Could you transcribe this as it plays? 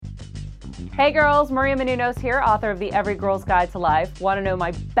Hey girls, Maria Menounos here, author of the Every Girl's Guide to Life. Want to know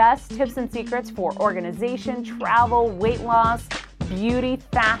my best tips and secrets for organization, travel, weight loss, beauty,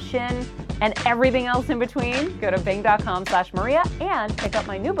 fashion, and everything else in between? Go to bing.com/Maria and pick up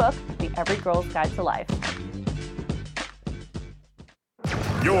my new book, The Every Girl's Guide to Life.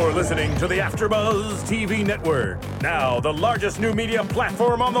 You're listening to the AfterBuzz TV network, now the largest new media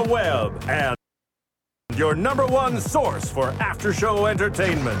platform on the web, and your ¡1 source for after-show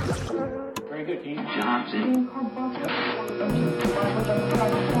entertainment. Very good, Dean Johnson. From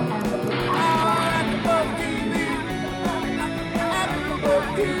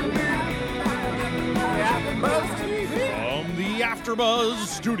the AfterBuzz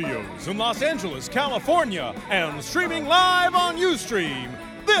Studios in Los Angeles, California, and streaming live on Ustream,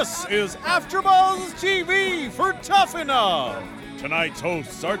 this is AfterBuzz TV for Tough Enough. Tonight's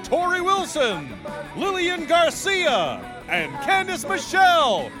hosts are Torrie Wilson, Lilian Garcia, and Candice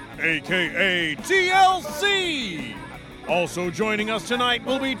Michelle, a.k.a. TLC. Also joining us tonight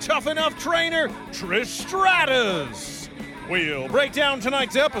will be Tough Enough trainer Trish Stratus. We'll break down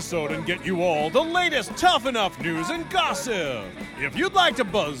tonight's episode and get you all the latest Tough Enough news and gossip. If you'd like to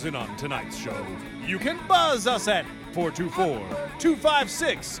buzz in on tonight's show, you can buzz us at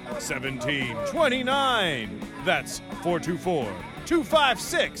 424-256-1729. That's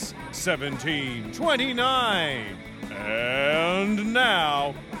 424-256-1729. And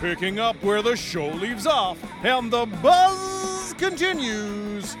now, picking up where the show leaves off, and the buzz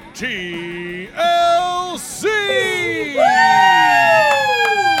continues, TLC!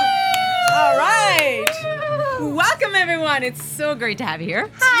 All right. Welcome, everyone. It's so great to have you here.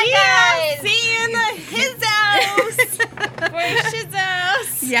 Hi, guys. See you in his house. We're his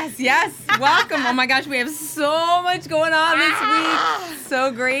house. Yes. Welcome. Oh, my gosh. We have so much going on this week.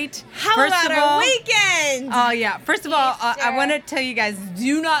 So great. How about our weekend? Oh, yeah. First of all, I want to tell you guys,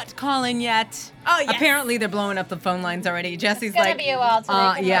 do not call in yet. Oh, yes. Apparently, they're blowing up the phone lines already. Jesse's It's going like... to be a while till we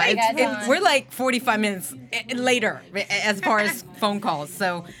can put you guys on. We're like 45 minutes later as far as phone calls.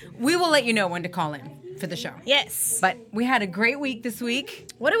 So we will let you know when to call in for the show. Yes. But we had a great week this week.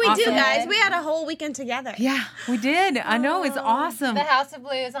 What did we do, guys? We had a whole weekend together. Yeah, we did. I know. It's awesome. The House of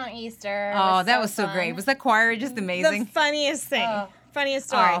Blues on Easter. Oh, that was so great. Was that choir just amazing? The funniest thing. Funniest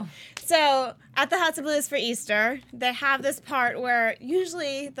story. So, at the House of Blues for Easter, they have this part where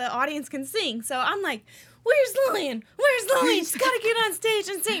usually the audience can sing. So, I'm like, where's Lilian? Where's Lilian? She's got to get on stage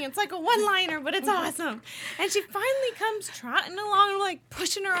and sing. It's like a one-liner, but it's awesome. And she finally comes trotting along, like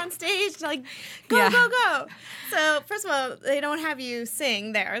pushing her on stage, like, go, go, go. So, first of all, they don't have you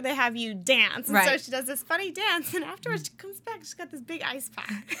sing there. They have you dance. And so she does this funny dance, and afterwards she comes back. She's got this big ice pack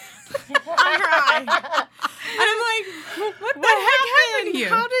on her eye. And I'm like, what happened to you?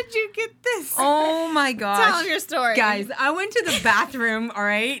 How did you get this? Oh, my gosh. Tell them your story. Guys, I went to the bathroom, all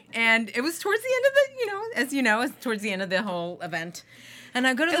right, and it was towards the end of the, as you know, it's towards the end of the whole event. And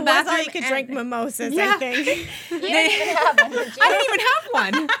I go to the bathroom. That's how you could drink mimosas, I think. You didn't even have one, did you? I didn't even have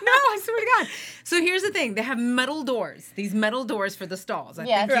one. No, I swear to God. So here's the thing. They have metal doors. These metal doors for the stalls. I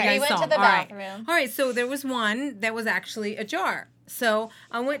think you guys went saw to the bathroom. All right, so there was one that was actually ajar. So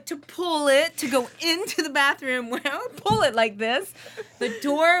I went to pull it to go into the bathroom. When I would pull it like this, the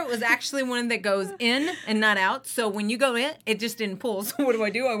door was actually one that goes in and not out. So when you go in, it just didn't pull. So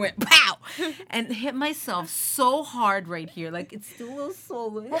what do? I went, pow! And hit myself so hard right here. Like, it's still a little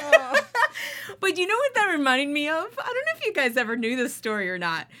swollen. But you know what that reminded me of? I don't know if you guys ever knew this story or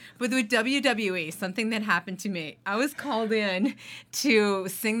not. But with WWE, something that happened to me. I was called in to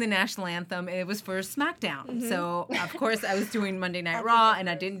sing the national anthem. It was for SmackDown. Mm-hmm. So, of course, I was doing Monday Night Raw, and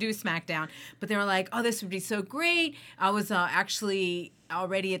I didn't do SmackDown. But they were like, oh, this would be so great. I was actually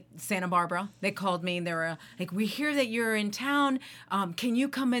already at Santa Barbara. They called me, and they were like, we hear that you're in town. Can you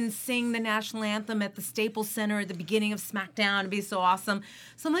come and sing the national anthem at the Staples Center at the beginning of SmackDown? It'd be so awesome.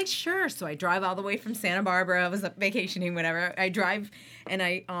 So I'm like, sure. So I drive all the way from Santa Barbara. I was vacationing, whatever. I drive, and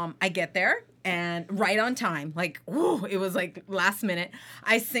I get there, and right on time. Like, ooh, it was like last minute.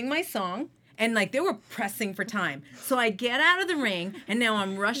 I sing my song. And, like, they were pressing for time. So I get out of the ring, and now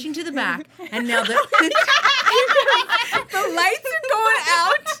I'm rushing to the back, and now the lights are going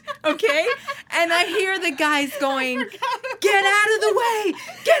out, okay? And I hear the guys going, get out of the way!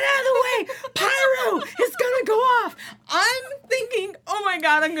 Get out of the way! Pyro is going to go off! I'm thinking, oh, my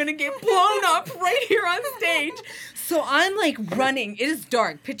God, I'm going to get blown up right here on stage. So I'm, like, running. It is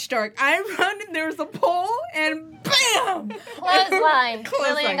dark, pitch dark. I run, and there's a pole, and bam! Clothesline.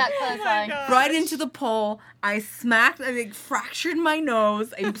 Lilian got clothesline. Right into the pole. I fractured my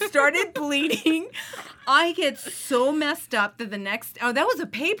nose. I started bleeding. I get so messed up that that was a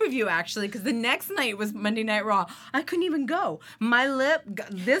pay-per-view actually, because the next night was Monday Night Raw. I couldn't even go. My lip,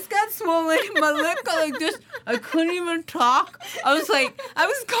 this got swollen. My lip got like this. I couldn't even talk. I was calling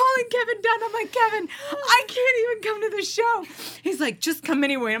Kevin Dunn. I'm like, Kevin, I can't even come to the show. He's like, just come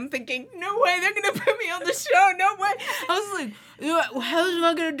anyway. I'm thinking, no way, they're going to put me on the show. No way. I was like, how am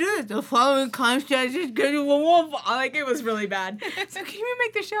I going to do it? The following concept is going to like, it was really bad. So can you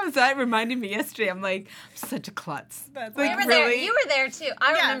make the show? So that reminded me yesterday. I'm like, I'm such a klutz. That's like, really? You were there too.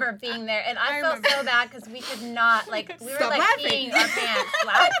 I remember being there, and I felt so bad because we could not, we were peeing our pants.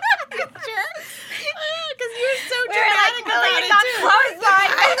 Sure. Because you were so We were dramatic about Lilian it got too.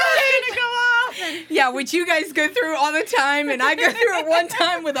 clothesline. I was going to go off. Yeah, which you guys go through all the time, and I go through it one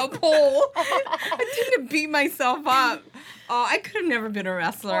time with a pole. I need to beat myself up. Oh, I could have never been a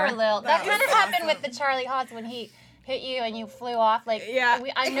wrestler. Poor Lil. That kind of happened with the Charlie Haas when he hit you and you flew off. Like,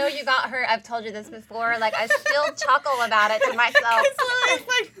 I know you got hurt. I've told you this before. Like, I still chuckle about it to myself. It's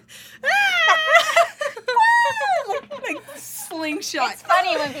like slingshot. It's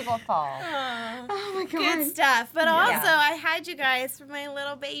funny when people fall. Oh my god. good stuff. But also, I had you guys for my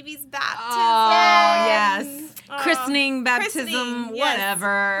little baby's baptism. Oh, yes. Oh. Christening, baptism, Christening, yes.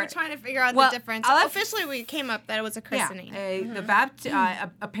 whatever. We're trying to figure out Well, the difference. I'll have- Officially, we came up that it was a christening. Yeah,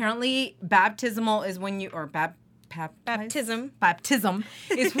 the apparently baptismal is when you Baptism. Baptism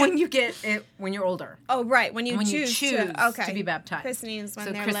is when you get it when you're older. Oh, right. When you choose to be baptized. Christening is when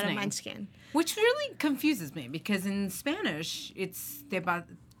So they're christening. little munchkin. Which really confuses me because in Spanish it's te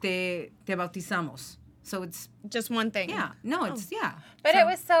bautizamos. So it's just one thing. Yeah. No, it's But it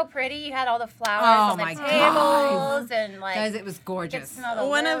was so pretty. You had all the flowers on the tables and like guys, it was gorgeous.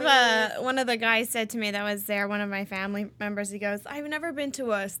 One of the guys said to me that was there, one of my family members, he goes, I've never been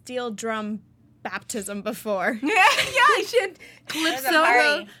to a steel drum baptism before. Yeah, I should. Calypso.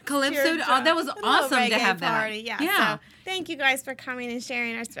 Oh, that was awesome to have that. Party. Yeah. So thank you guys for coming and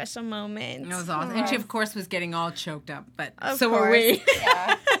sharing our special moment. It was awesome. And she, of course, was getting all choked up, but Of so were we. course.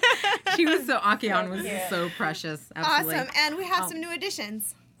 Yeah. She was Akion was so precious. Absolutely. Awesome. And we have some new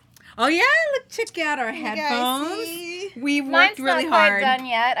additions. Oh, yeah. Look, check out our You guys headphones. see? We worked Mine's really not quite hard. done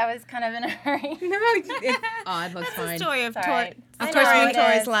yet. I was kind of in a hurry. No, it looks fine. The story of It's all right. Of I course, know we it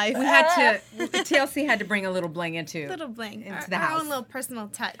Torrie's is. life. We had to, TLC had to bring a little bling into Little bling. into Our, the our house. own little personal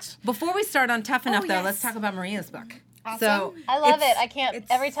touch. Before we start on Tough Enough, though, yes. let's talk about Maria's book. Awesome. So I love it's- it. I can't. it's-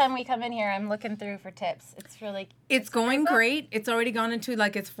 Every time we come in here, I'm looking through for tips. It's really. It's going great. It's already gone into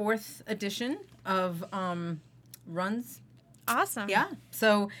like its 4th edition of runs. Awesome. Yeah.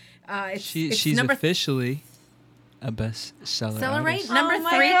 So it's She's number officially a bestseller. seller rate artist. number Oh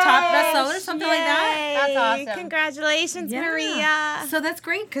my 3 top gosh. bestseller, something like that. That's awesome. Congratulations, Maria. So that's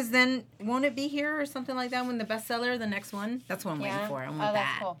great because then won't it be here or something like that when the bestseller, the next one? That's what I'm waiting for. I want that's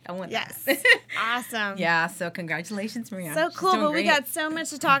that. cool. I want Yes. that. Awesome. Yeah. So congratulations, Maria. So She's cool, doing but we great. got so much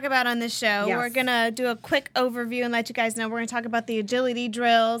to talk about on this show. Yes. We're going to do a quick overview and let you guys know. We're going to talk about the agility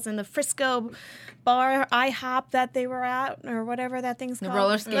drills and the Frisco bar IHOP that they were at or whatever that thing's called.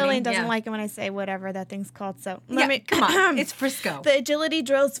 roller skating, Lillian doesn't yeah. like it when I say whatever that thing's called. So Yeah, come on. It's Frisco. the agility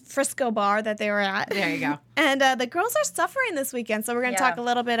drills Frisco bar that they were at. There you go. And the girls are suffering this weekend, so we're going to talk a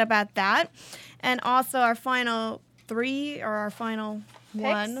little bit about that. And also our final 3 or our final Picks?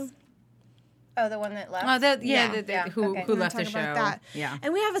 1. Oh, the one that left. Oh, that Yeah. who Okay. who We're left the gonna show? talk about that. Yeah.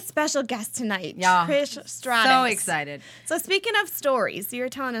 And we have a special guest tonight, Yeah. Trish Stratus. So excited. So speaking of stories, you were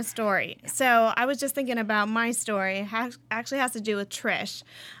telling a story. So I was just thinking about my story. It actually has to do with Trish.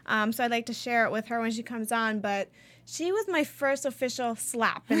 So I'd like to share it with her when she comes on. But she was my first official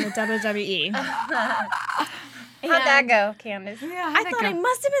slap in the WWE. How'd that go, Candice? Yeah. I thought I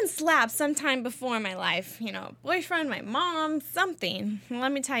must have been slapped sometime before in my life. You know, boyfriend, my mom, something.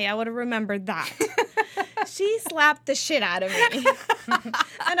 Let me tell you, I would have remembered that. She slapped the shit out of me.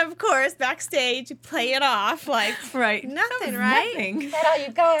 And of course, backstage, you play it off like right. nothing, right? Nothing. Is that all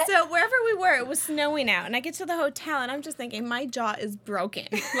you got? So wherever we were, it was snowing out. And I get to the hotel, and I'm just thinking, my jaw is broken.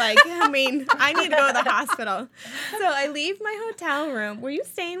 Like, I mean, I need to go to the hospital. So I leave my hotel room. Were you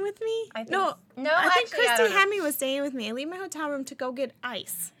staying with me? I think No, no, I think actually, I Christy don't know. Hemme was staying with me. I leave my hotel room to go get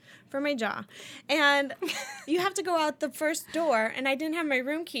ice for my jaw. And you have to go out the first door, and I didn't have my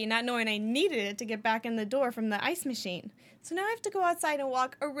room key, not knowing I needed it to get back in the door from the ice machine. So now I have to go outside and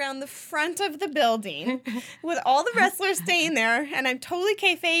walk around the front of the building with all the wrestlers staying there, and I'm totally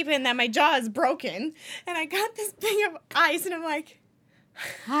kayfabing that my jaw is broken. And I got this thing of ice, and I'm like,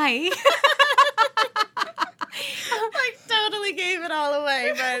 Hi. Like totally gave it all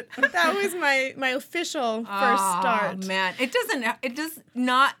away, but that was my official first start. Oh man, it does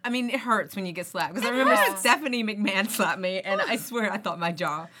not. I mean, it hurts when you get slapped because I remember Stephanie McMahon slapped me, and I swear I thought my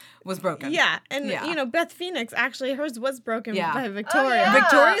jaw was broken. Yeah, and you know Beth Phoenix actually hers was broken by Victoria. Oh, yeah.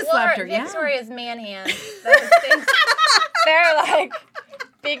 Victoria slapped her. Victoria's man hands. Those things, they're like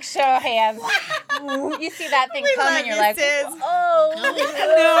big show hands. You see that thing coming, you're like, oh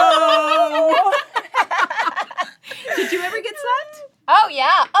no. Did you ever get slapped? Oh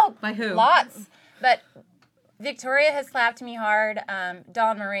yeah. Oh, by who? Lots. But Victoria has slapped me hard.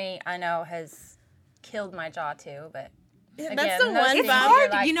 Dawn Marie, I know, has killed my jaw too. But again, that's the one. It's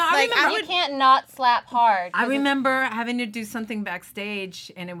hard. Like, you know, I remember you can't not slap hard. I remember having to do something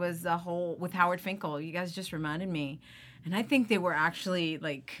backstage, and it was a whole with Howard Finkel. You guys just reminded me, and I think they were actually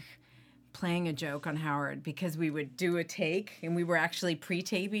like playing a joke on Howard because we would do a take, and we were actually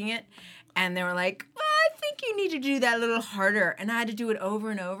pre-taping it, and they were like, I think you need to do that a little harder. And I had to do it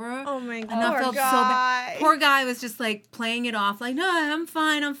over and over. Oh my God. And I felt so bad. Poor guy was just like playing it off like, no, I'm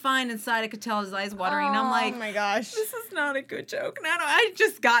fine. Inside I could tell his eyes watering. And I'm like, oh my gosh. This is not a good joke. No, I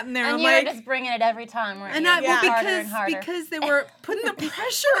just gotten there. And I'm you like, were just bringing it every time, weren't and you? harder and harder. because they were putting the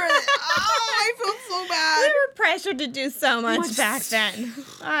pressure on it. Oh, I felt so bad. We were pressured to do so much back then.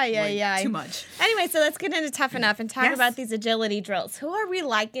 Ay. Too much. Anyway, so let's get into Tough Enough and talk about these agility drills. Who are we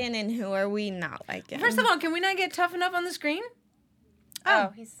liking and who are we not liking? First of all, can we not get Tough Enough on the screen?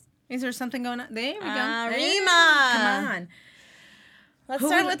 Oh, is there something going on? There we go. Rima. Come on. Let's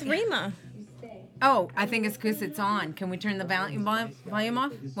start with Rima. Oh, I think it's because it's on. Can we turn the volume off?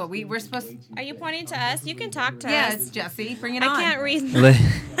 Well, we're supposed to... Are you pointing to us? You can talk to us. Yes, Jesse. Bring it on. I can't read.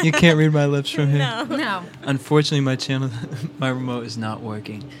 You can't read my lips from here? No. Unfortunately, my channel, my remote is not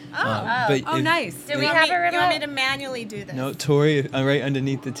working. Nice. Do we have a remote? You want me to manually do this? No, Torrie, right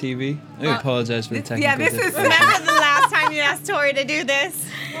underneath the TV. I apologize for the technical difficulties. Remember the last time you asked Torrie to do this?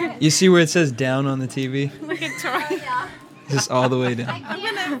 You see where it says down on the TV? Look at Torrie. Just all the way down. I'm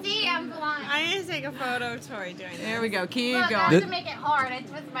gonna see. I'm blind. I need to take a photo of Torrie doing this. There we go. Keep Look, I going. have to make it hard. I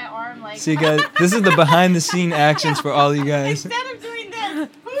twist my arm like. See, guys, this is the behind-the-scene actions for all you guys. Instead of doing this,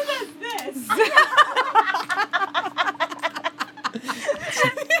 who does this?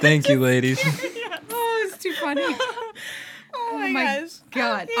 Thank you, ladies. Oh, it's too funny. Oh my gosh.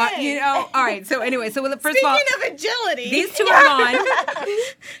 God. Okay. All right. So anyway, first of all, Speaking of agility, these two are gone.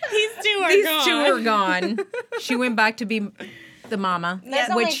 These two are gone. She went back to be the mama. There's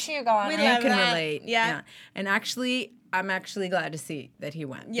only two gone. we You love can that. relate. Yeah. And actually, I'm actually glad to see that he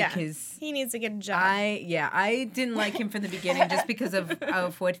went. Yeah. Because He needs to get a job. I didn't like him from the beginning just because of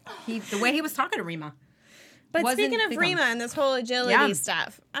what the way he was talking to Rima. But Wasn't speaking of big on- Rima and this whole agility Yeah.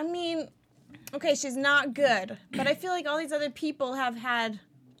 stuff, I mean, okay, she's not good, but I feel like all these other people have had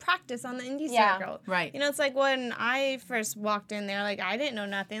practice on the indie circle. Right. You know, it's like when I first walked in there, like, I didn't know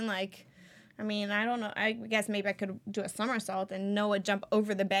nothing. Like, I mean, I don't know. I guess maybe I could do a somersault and know what jump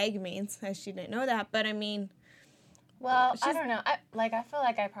over the bag means, as she didn't know that. But, I mean... Well, I don't know. I feel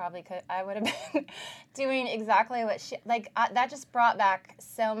like I probably could. I would have been doing exactly what she... that just brought back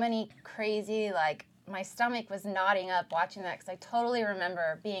so many crazy, my stomach was knotting up watching that because I totally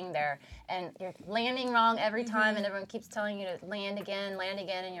remember being there and you're landing wrong every time and everyone keeps telling you to land again,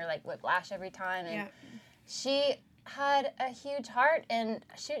 and you're like whiplash every time. And she had a huge heart and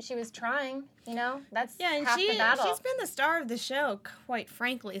shoot, she was trying, you know? That's half the battle. She's been the star of the show, quite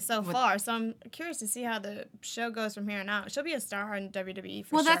frankly, so far. So I'm curious to see how the show goes from here on out. She'll be a star on WWE for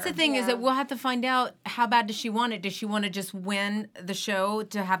sure. Well, that's the thing is that we'll have to find out how bad does she want it. Does she want to just win the show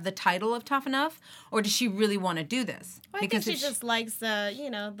to have the title of Tough Enough, or does she really want to do this? Well, I think she just likes the,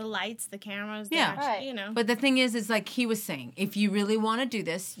 the lights, the cameras. But the thing is like he was saying, if you really want to do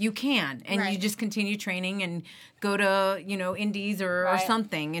this, you can, and you just continue training and go to indies or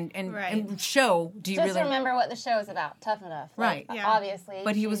something and show. Do you just really remember what the show is about? Tough Enough, right? Obviously,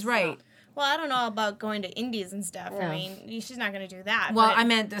 but he was right. Well, I don't know about going to indies and stuff. I mean, she's not going to do that. Well, I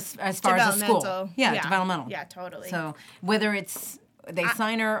meant as far as the school. Yeah, developmental. Yeah, totally. So whether it's they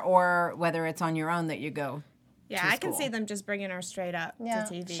sign her or whether it's on your own that you go. Yeah, I can see them just bringing her straight up to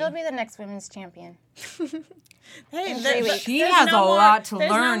TV. She'll be the next women's champion. Hey, she has a lot to learn,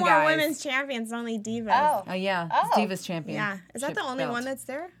 guys. There's no more guys. women's champions, only Divas. Oh yeah, it's Divas champion. Yeah, is that the only one that's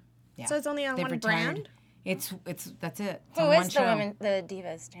there? Yeah. So it's only on one brand? It's that's it. It's Who on is one show. the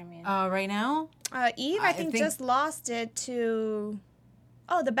Divas champion? Right now? Eve, I think just lost it to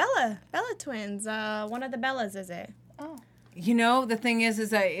the Bella twins. One of the Bellas, is it? Oh. The thing is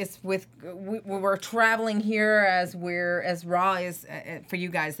that it's we're traveling here as Raw is, for you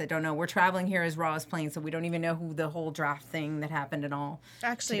guys that don't know, we're traveling here as Raw is playing, so we don't even know who the whole draft thing that happened at all.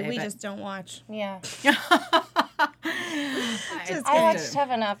 Actually, we just don't watch. Yeah. Just I watch Tough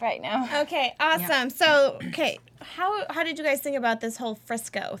Enough right now. Okay, awesome. Yeah. So, how did you guys think about this whole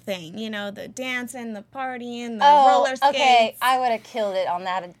Frisco thing? The dancing, the partying, the roller skates. Okay, I would have killed it on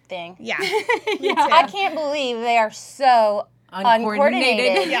that thing. Yeah. I can't believe they are so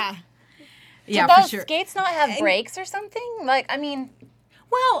uncoordinated. Yeah. Did those skates not have brakes or something?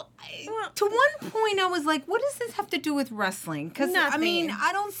 Well, to one point, I was like, what does this have to do with wrestling? Because, Nothing.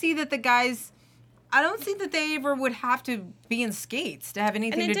 I don't see that the guys... I don't think that they ever would have to be in skates to have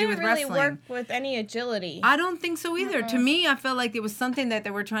anything to do with wrestling. And it didn't really work with any agility. I don't think so either. To me, I felt like it was something that they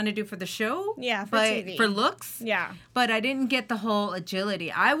were trying to do for the show. Yeah, for TV. For looks. Yeah. But I didn't get the whole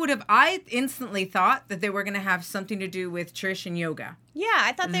agility. I instantly thought that they were going to have something to do with Trish and yoga. Yeah,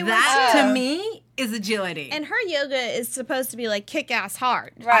 I thought they were That, too. to me, is agility. And her yoga is supposed to be like kick-ass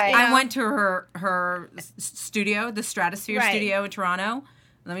hard. Right. I went to her studio, the Stratosphere studio in Toronto.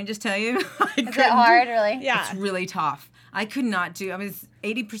 Let me just tell you. Is it hard, really? Yeah. It's really tough. I could not do.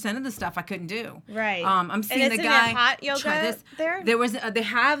 80% of the stuff I couldn't do. Right. I'm seeing the guy hot yoga try this. there? There was. They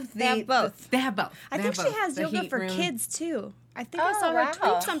have both. They have both. I think she has The yoga heat for room. kids too. I think I Oh, saw her wow.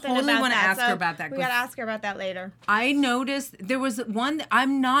 tweet something Totally about wanna that. ask her about that, We gotta 'cause- ask her about that later. I noticed there was one.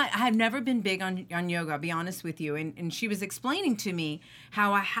 I have never been big on yoga. I'll be honest with you. And she was explaining to me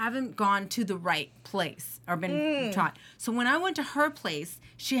how I haven't gone to the right place or been taught. So when I went to her place,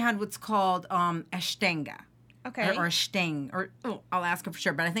 she had what's called Ashtanga. Okay. Or Ashtang. I'll ask her for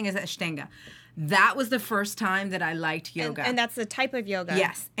sure, but I think it's Ashtanga. That was the first time that I liked yoga. And that's the type of yoga.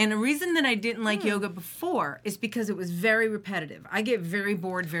 Yes. And the reason that I didn't like yoga before is because it was very repetitive. I get very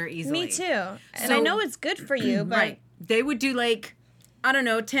bored very easily. Me too. And I know it's good for you, but Right. They would do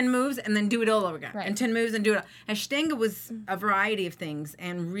 10 moves and then do it all over again. Right. And 10 moves and do it. Ashtanga was a variety of things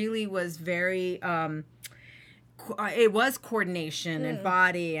and really was very... it was coordination and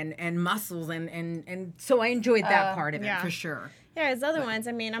body and muscles and so I enjoyed that part of it for sure. yeah, as other ones,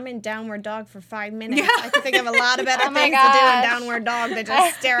 I'm in downward dog for 5 minutes. I can think of a lot of better Oh my things to do in gosh. downward dog than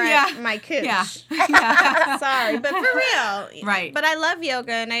just stare at my cooch. Yeah. Sorry, but for real. Right. But I love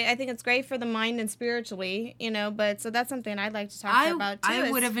yoga, and I think it's great for the mind and spiritually, but so that's something I'd like to talk to her about, too. I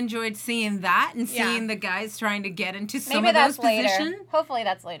would have enjoyed seeing that and Yeah. seeing the guys trying to get into some Maybe of those that's later. positions. Hopefully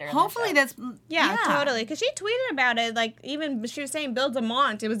that's later. in the Hopefully show. that's... Yeah, totally. Because she tweeted about it, even she was saying Bill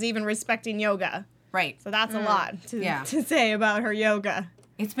DeMont, it was even respecting yoga. Right. So that's a lot to to say about her yoga.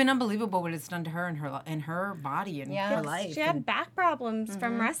 It's been unbelievable what it's done to her and her body and her life. She had back problems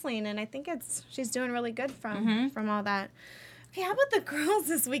from wrestling, and I think she's doing really good from all that. Okay, how about the girls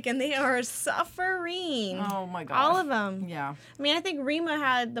this weekend? They are suffering. Oh my god. All of them. Yeah. I think Rima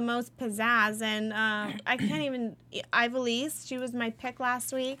had the most pizzazz, and I can't even... Ivelisse, she was my pick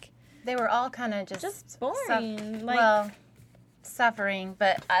last week. They were all kind of just boring. Suffering,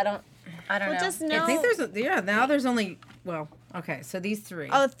 but I don't know. Just know... I think there's only... Well, okay, so these three.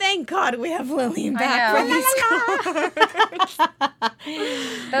 Oh, thank God we have Lilian back for these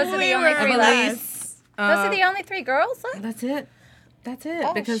Those are the only three left. Those are the only three girls left? That's it. That's it.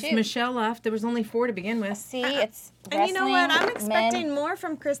 Oh, because shoot. Michelle left. There was only 4 to begin with. See, it's And you know what? I'm wrestling, expecting men. more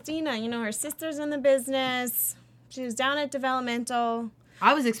from Christina. Her sister's in the business. She was down at developmental.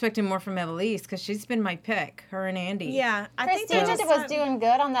 I was expecting more from Evelise because she's been my pick, her and Andy. Yeah, I think Christina they was doing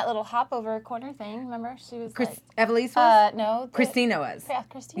good on that little hop over corner thing. Remember, she was Evelise was? no, Christina was. Yeah,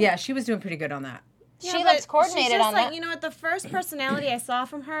 Christina. Yeah, she was doing pretty good on that. She but looks coordinated she's just on that. You know what? The first personality I saw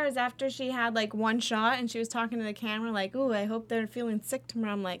from her is after she had one shot and she was talking to the camera "Ooh, I hope they're feeling sick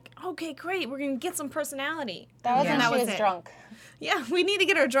tomorrow." I'm like, "Okay, great. We're gonna get some personality." That was when that she was was it. drunk. Yeah, we need to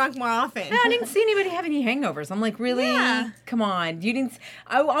get her drunk more often. No, I didn't see anybody have any hangovers. I'm like, really? Yeah. Come on. You didn't.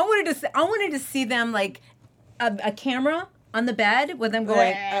 I wanted to see them a camera on the bed with them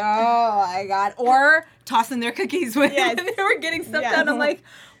going, oh my God, or tossing their cookies when Yes. they were getting stuff Yes. done. I'm like,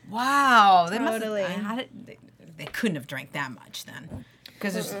 wow. They Totally. they couldn't have drank that much then.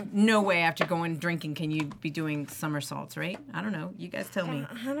 Because there's no way after going drinking can you be doing somersaults, right? I don't know. You guys tell me.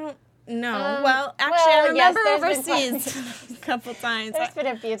 I don't know. Well, actually, I yes, remember there's been overseas a couple times. There's been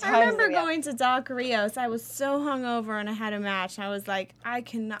a few times. I remember that, yeah. going to Doc Rios. I was so hungover and I had a match. I was like, I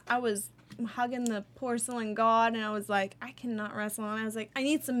cannot. I was hugging the porcelain god and I was like, I cannot wrestle. And I was like, I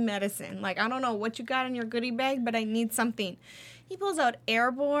need some medicine. I don't know what you got in your goodie bag, but I need something. He pulls out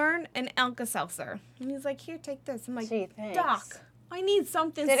Airborne and Alka-Seltzer. And he's like, here, take this. I'm like, Gee, thanks. Doc, I need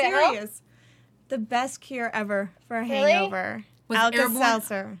something Did it help? serious. The best cure ever for a Really? hangover. Was it Airborne?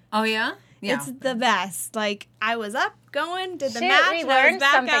 Alka-Seltzer. Oh, yeah? Yeah. It's the best. Like, I was up, going, did the Shoot, match, we and I was learned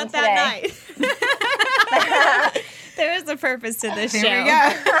back something out that night. There is a purpose to this show. There we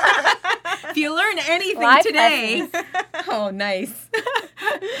go. If you learn anything Life today. Oh, nice.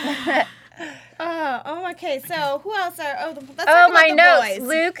 Okay. So who else are? Let's talk Oh, about my the notes. boys.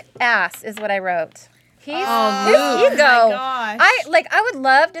 Luke Ass is what I wrote. He's his ego. my gosh. I would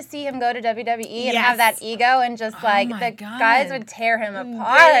love to see him go to WWE and have that ego and just like my the God. guys would tear him They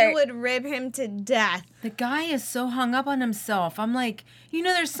apart. would rib him to death. The guy is so hung up on himself. I'm like,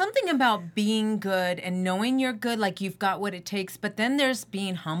 there's something about being good and knowing you're good, like you've got what it takes, but then there's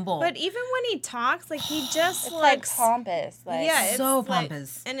being humble. But even when he talks, like he just It's like pompous. Like, yeah, it's so like-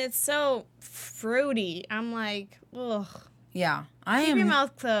 pompous. and it's so fruity. I'm like, ugh. Yeah. Keep your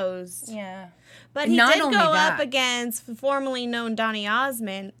mouth closed. yeah. But he Not did only go that. up against formerly known Donny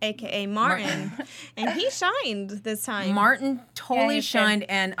Osmond, a.k.a. Martin, and he shined this time. Martin totally he shined,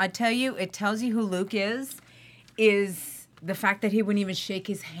 and I tell you, it tells you who Luke is the fact that he wouldn't even shake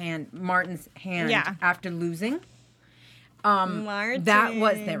Martin's hand Yeah. after losing. Martin. That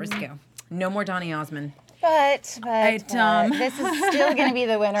was, there we go. No more Donny Osmond. But this this is still going to be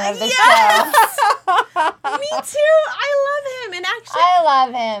the winner of the show. Me too. I love him, and actually, I love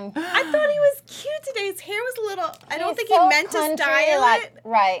him. I thought he was cute today. His hair was a little. I don't He's think so he meant to country, style like, it.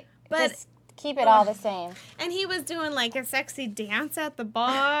 Right. But- Just keep it all the same. And he was doing like a sexy dance at the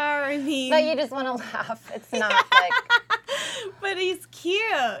bar. I mean, But you just want to laugh. It's not like, but he's cute.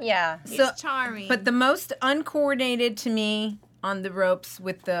 yeah. He's charming. But the most uncoordinated to me on the ropes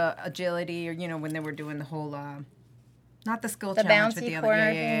with the agility, or when they were doing the whole, not the skill The challenge, but bouncy the other,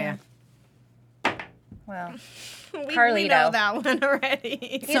 corner yeah. Well, we Carlito. know that one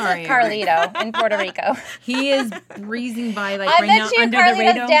already. he's Sorry, with Carlito in Puerto Rico. He is breezing by like I right now bet you under the Carlito's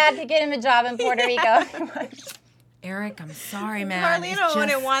radar. dad could get him a job in Puerto Rico. Eric, I'm sorry, man. It's Carlito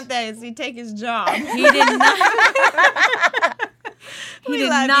wouldn't just- want that. He'd take his job. He did not. He We did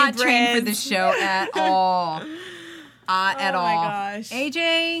love not you, train for Briz. the show at all. At Oh all. my gosh.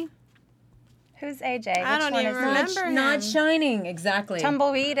 AJ, Who's AJ? Which I don't one even is he? remember him. not shining exactly.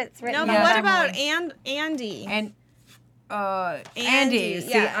 Tumbleweed. It's written. No, on but Yeah. what my about board. Andy? And Andy. Andy, See,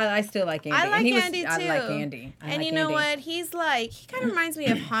 yeah. I still like Andy. I like And he was- Andy too. I like Andy. I And like you know Andy. what? He's like, he kind of reminds me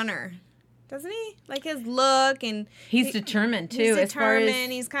of Hunter. Doesn't he? Like his look and He's determined too. he's as far as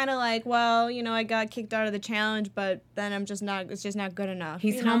determined. He's kind of like, well, I got kicked out of the challenge, but then it's just not good enough.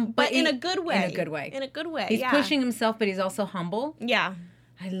 He's you know? humble, but in a good way. In a good way. In a good way. He's yeah. pushing himself, but he's also humble. Yeah.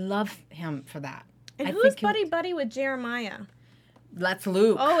 I love him for that. And I who's think buddy with Jeremiah? That's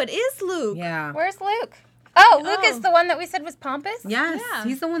Luke. Oh, it is Luke. Yeah. Where's Luke? Oh, Luke Oh. is the one that we said was pompous. Yes, Yeah.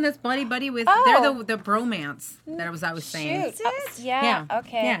 he's the one that's buddy with. Oh. They're the bromance that I was saying. Shoot. Yeah.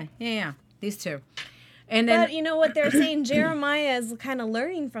 Okay. Yeah. These two, and then But you know what they're saying? Jeremiah is kind of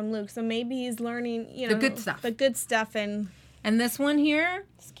learning from Luke, so maybe he's learning, The good stuff. The good stuff, and this one here,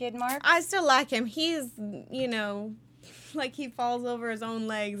 Skid marks. I still like him. He's, like he falls over his own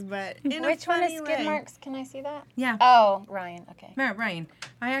legs, but in Which a one funny is skid way. marks? Can I see that? yeah, Oh, Ryan. Okay. Ryan.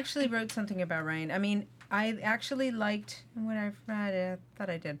 I actually wrote something about Ryan. I mean, I actually liked what I read. I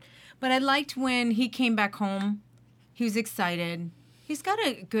thought I did, but I liked when he came back home. He was excited. He's got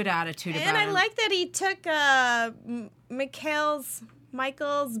a good attitude about And I him. like that he took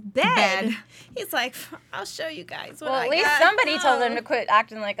Michael's bed. He's like, I'll show you guys what Well, I at least got. somebody told him to quit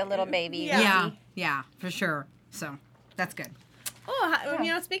acting like a little baby. Yeah. Yeah, for sure. So that's good.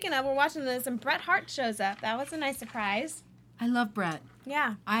 Oh, speaking of, we're watching this, and Bret Hart shows up. That was a nice surprise. I love Brett.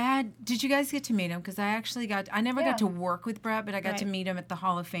 Yeah. Did you guys get to meet him? Because I never got to work with Brett, but I got to Right. meet him at the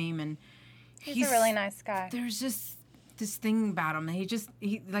Hall of Fame, and He's a really nice guy. There's just this thing about him.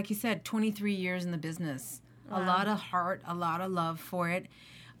 He like you said, 23 years in the business. A lot of heart, a lot of love for it.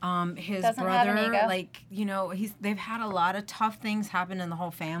 His Doesn't have an brother, ego. they've had a lot of tough things happen in the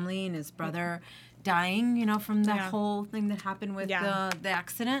whole family, and his brother dying, from the whole thing that happened with the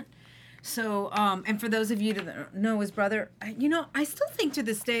accident. So, and for those of you that know his brother, I still think to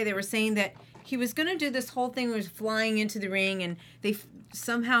this day they were saying that he was going to do this whole thing, was flying into the ring, and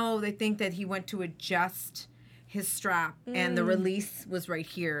somehow they think that he went to adjust his strap, and the release was right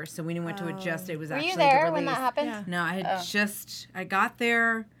here. So when he went to adjust, it was Were actually you the there release. when that happened? Yeah. No, I got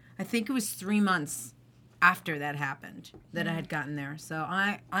there, I think it was 3 months after that happened that I had gotten there. So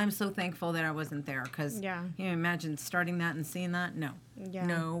I'm so thankful that I wasn't there, because imagine starting that and seeing that.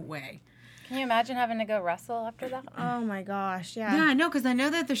 No way. Can you imagine having to go wrestle after that? Oh my gosh, yeah. Yeah, I know, because I know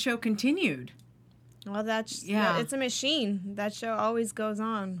that the show continued. Well, it's a machine. That show always goes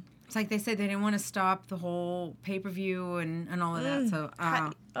on. It's like they said they didn't want to stop the whole pay-per-view and all of that. So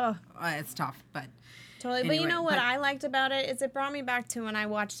it's tough, but totally. Anyway, But you know what I liked about it is it brought me back to when I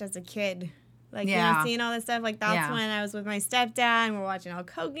watched as a kid. Like, seeing all this stuff. Like, that's when I was with my stepdad and we're watching Hulk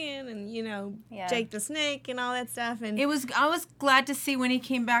Hogan and, Jake the Snake and all that stuff. And I was glad to see when he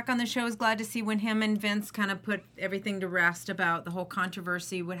came back on the show. I was glad to see when him and Vince kind of put everything to rest about the whole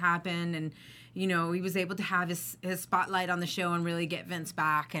controversy, what happened. And, he was able to have his spotlight on the show and really get Vince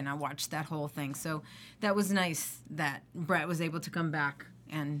back. And I watched that whole thing. So that was nice that Brett was able to come back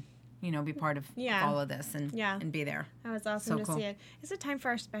and be part of all of this and be there. That was awesome to see it. Is it time for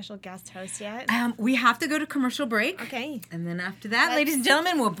our special guest host yet? We have to go to commercial break. Okay. And then after that, ladies and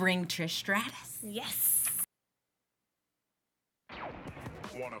gentlemen, we'll bring Trish Stratus. Yes.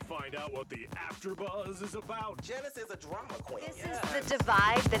 Want to find out what the AfterBuzz is about? Janice is a drama queen. This is the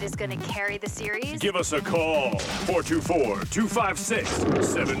divide that is going to carry the series. Give us a call.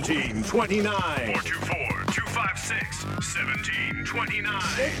 424-256-1729.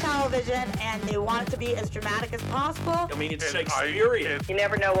 424-256-1729. It's television, and they want it to be as dramatic as possible. I mean, it's Shakespearean. You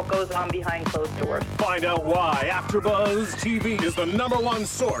never know what goes on behind closed doors. Find out why AfterBuzz TV is the #1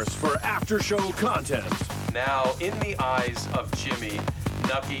 source for after-show content. Now, in the eyes of Jimmy,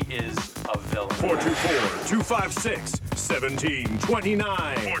 Nucky is a villain.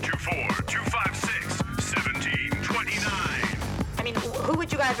 424-256-1729. 424-256-1729. I mean, who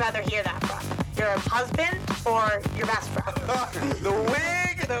would you guys rather hear that from? Your husband or your best friend? The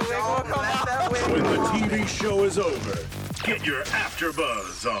wig will come out. When the TV show is over, get your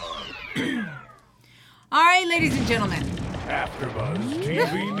AfterBuzz on. All right, ladies and gentlemen. AfterBuzz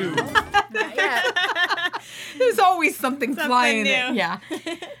TV News. There's always something flying new. in. Yeah.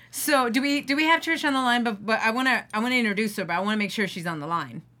 So do we have Trish on the line? But I wanna introduce her, but I wanna make sure she's on the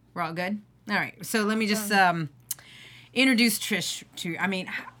line. We're all good? All right. So let me just introduce Trish to. I mean,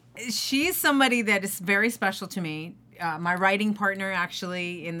 she's somebody that is very special to me. My writing partner,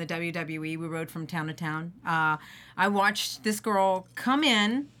 actually, in the WWE. We rode from town to town. I watched this girl come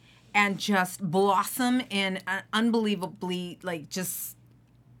in and just blossom in an unbelievably, just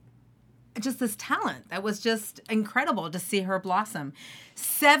this talent. That was just incredible to see her blossom.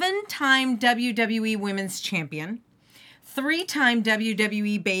 7-time WWE Women's Champion, 3-time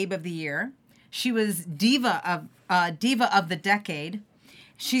WWE Babe of the Year. She was Diva of the Decade.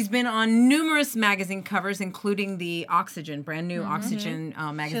 She's been on numerous magazine covers, including the Oxygen, brand new Oxygen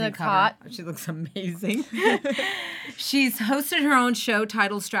magazine cover. Hot. She looks amazing. She's hosted her own show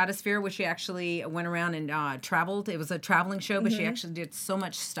titled Stratosphere, which she actually went around and traveled. It was a traveling show, but she actually did so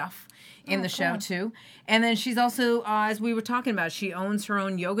much stuff in the show, too. And then she's also, as we were talking about, she owns her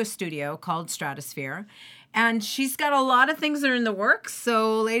own yoga studio called Stratosphere. And she's got a lot of things that are in the works.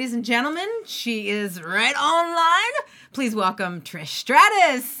 So, ladies and gentlemen, she is right online. Please welcome Trish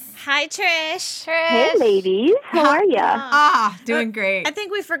Stratus. Hi, Trish. Hey, ladies. How are ya? Doing great. I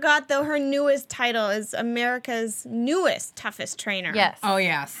think we forgot, though, her newest title is America's newest toughest trainer. Yes. Oh,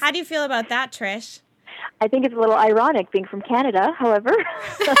 yes. How do you feel about that, Trish? I think it's a little ironic being from Canada, however.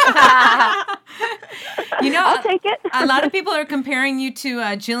 I'll take it. A lot of people are comparing you to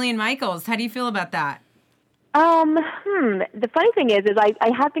Jillian Michaels. How do you feel about that? The funny thing is I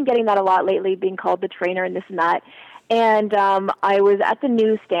have been getting that a lot lately, being called the trainer and this and that. And I was at the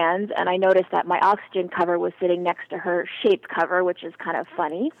newsstands, and I noticed that my Oxygen cover was sitting next to her Shaped cover, which is kind of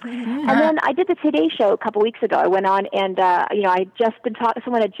funny. And then I did the Today Show a couple weeks ago. I went on, and I had just been talking.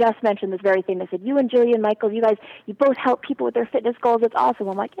 Someone had just mentioned this very thing. They said, "You and Jillian Michaels, you both help people with their fitness goals. It's awesome."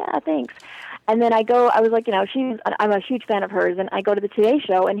 I'm like, "Yeah, thanks." And then I was like, I'm a huge fan of hers, and I go to the Today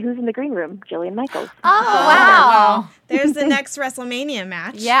Show, and who's in the green room? Jillian Michaels. Oh, wow. There's the next WrestleMania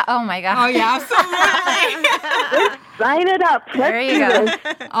match. Yeah, oh my God. Oh, yeah, absolutely. Sign it up. There you go.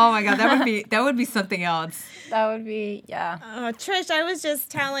 Oh, my God, that would be something else. That would be, yeah. Trish, I was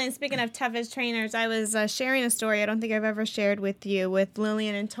just speaking of toughest trainers, I was sharing a story I don't think I've ever shared with you, with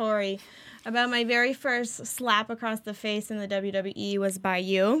Lilian and Torrie, about my very first slap across the face in the WWE was by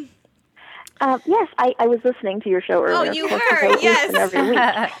you. Yes, I was listening to your show earlier. Oh, you were? Yes. Every week.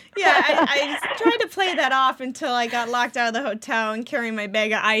 Yeah, I tried to play that off until I got locked out of the hotel and carrying my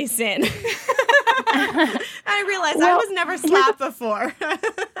bag of ice in. I realized I was never slapped before.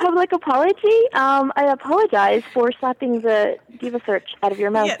 Public apology. I apologize for slapping the diva search out of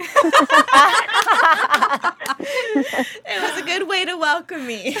your mouth. Yes. It was a good way to welcome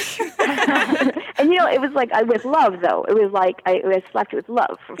me. And you know, it was like with love, though. It was like I slapped you with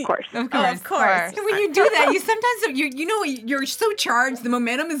love, of course. Of course. And when you do that, you sometimes you're so charged, the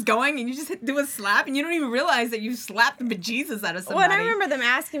momentum is going, and you just do a slap, and you don't even realize that you slapped the bejesus out of somebody. Well, and I remember them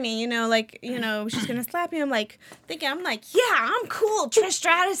asking me, she's gonna slap me. I'm like, yeah, I'm cool. Trish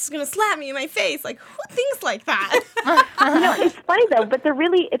Stratus is gonna slap me in my face. Like, who thinks like that? It's funny though, but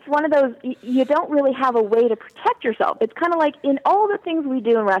it's one of those, you don't really have a way to protect yourself. It's kind of like in all the things we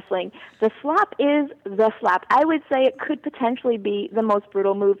do in wrestling, the slap is the slap. I would say it could potentially be the most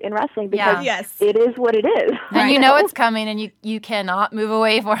brutal move in wrestling because it is what it is. And you know it's coming, and you cannot move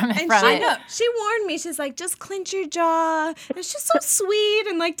away from it. She warned me. She's like, just clench your jaw. And it's just so sweet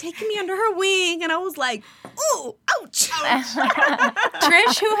and like taking me under her wing. And I was like, ooh, ouch.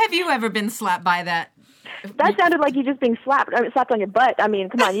 Trish, who have you ever been slapped by that? That sounded like you just being slapped on your butt. I mean,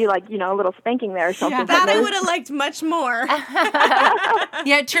 come on, you like, a little spanking there or something. Yeah, that I would have liked much more.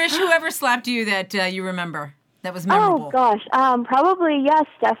 Yeah, Trish, whoever slapped you that you remember that was memorable? Oh, gosh. Probably, yes,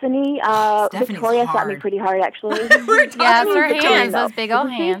 Stephanie. Victoria slapped me pretty hard, actually. Yeah, it's her hands, those big old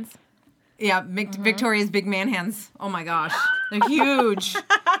hands. Yeah, Victoria's big man hands. Oh, my gosh. They're huge.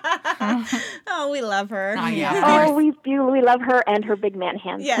 Oh, we love her. Oh, yeah. Oh, we do. We love her and her big man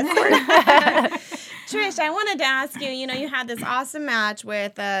hands. Yes. Trish, I wanted to ask you, you had this awesome match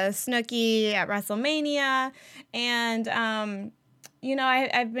with Snooki at WrestleMania, and,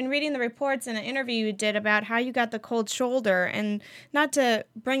 I've been reading the reports in an interview you did about how you got the cold shoulder, and not to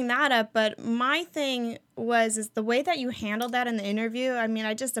bring that up, but my thing is the way that you handled that in the interview. I mean,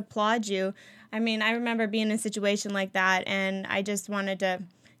 I just applaud you. I mean, I remember being in a situation like that, and I just wanted to,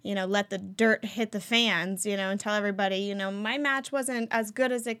 let the dirt hit the fans, and tell everybody, my match wasn't as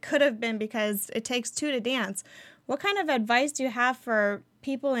good as it could have been because it takes two to dance. What kind of advice do you have for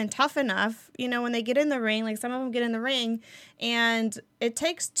people in Tough Enough, when they get in the ring, like some of them get in the ring, and it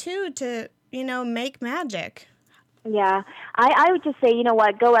takes two to, make magic? Yeah, I would just say,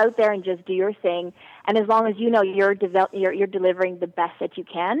 go out there and just do your thing. And as long as you're delivering the best that you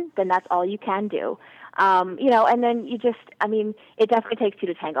can, then that's all you can do. And then you just, it definitely takes two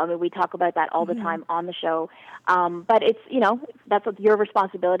to tango. I mean, we talk about that all the time on the show. But it's, that's what your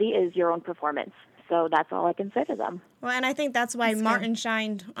responsibility is, your own performance. So that's all I can say to them. Well, and I think that's why Martin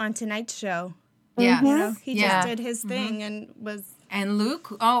shined on tonight's show. Yeah. He just did his thing and was... And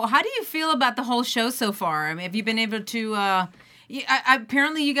Luke, how do you feel about the whole show so far? I mean, have you been able to...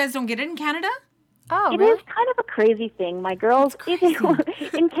 apparently you guys don't get it in Canada? Oh, really? It is kind of a crazy thing. My girls,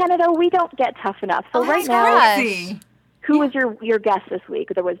 in Canada, we don't get Tough Enough. So right now, who was your guest this week?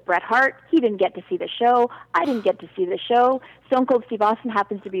 There was Bret Hart. He didn't get to see the show. I didn't get to see the show. Stone Cold Steve Austin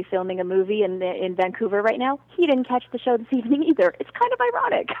happens to be filming a movie in Vancouver right now. He didn't catch the show this evening either. It's kind of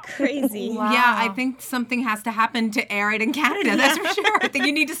ironic. Crazy. Wow. Yeah, I think something has to happen to air it in Canada. That's for sure. I think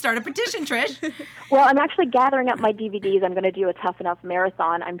you need to start a petition, Trish. Well, I'm actually gathering up my DVDs. I'm going to do a Tough Enough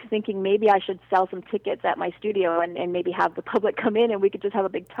marathon. I'm thinking maybe I should sell some tickets at my studio and maybe have the public come in and we could just have a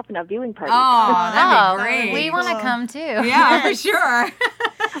big Tough Enough viewing party. Oh, that'd be great. We want to come too. Yeah, for sure.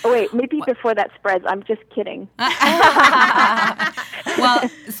 Oh, wait, maybe before that spreads. I'm just kidding. Well,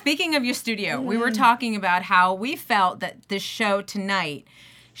 speaking of your studio, we were talking about how we felt that this show tonight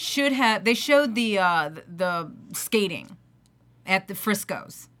they showed the skating at the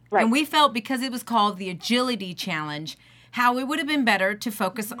Frisco's. Right. And we felt because it was called the Agility Challenge, how it would have been better to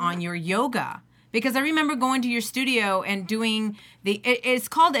focus on your yoga. Because I remember going to your studio and doing it's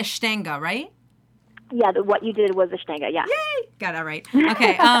called Ashtanga, right? Yeah, what you did was Ashtanga, yeah. Yay! Got it right.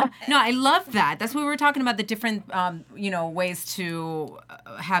 Okay. No, I love that. That's what we were talking about, the different, ways to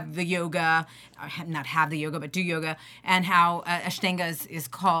have the yoga, not have the yoga, but do yoga, and how Ashtanga is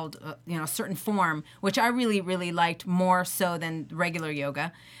called, a certain form, which I really, really liked more so than regular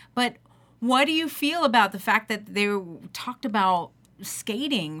yoga. But what do you feel about the fact that they talked about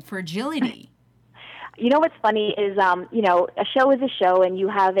skating for agility? You know what's funny is, a show is a show, and you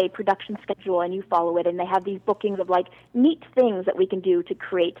have a production schedule, and you follow it, and they have these bookings of, neat things that we can do to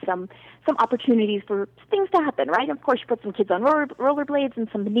create some opportunities for things to happen, right? Of course, you put some kids on rollerblades, and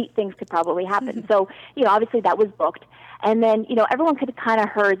some neat things could probably happen. So, obviously that was booked. And then, everyone could have kind of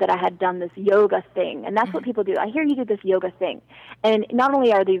heard that I had done this yoga thing, and that's what people do. I hear you did this yoga thing. And not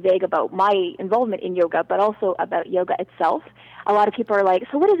only are they vague about my involvement in yoga, but also about yoga itself. A lot of people are like,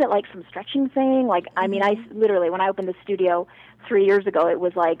 so what is it, like some stretching thing? I literally, when I opened the studio 3 years ago, it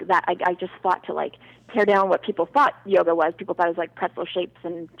was like that. I just thought to, tear down what people thought yoga was. People thought it was like pretzel shapes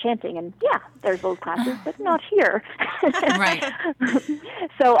and chanting, and yeah, there's those classes, but not here. Right.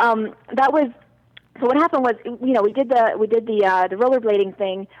 So that was So what happened was, we did the rollerblading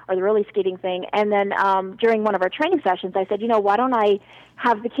thing or the roller skating thing, and then during one of our training sessions, I said, why don't I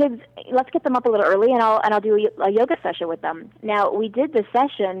have the kids? Let's get them up a little early, and I'll do a yoga session with them. Now we did the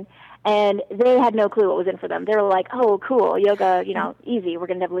session, and they had no clue what was in for them. They were like, "Oh, cool, yoga, easy. We're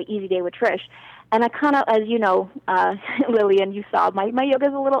gonna have an easy day with Trish." And I kind of, as you know, Lilian, you saw my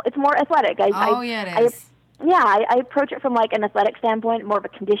yoga's it's more athletic. It is. I approach it from like an athletic standpoint, more of a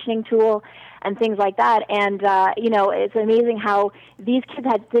conditioning tool and things like that. And, it's amazing how these kids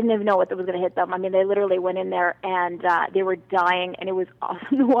didn't even know what was going to hit them. I mean, they literally went in there and they were dying, and it was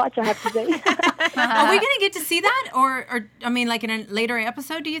awesome to watch, I have to say. Are we going to get to see that? Or, like in a later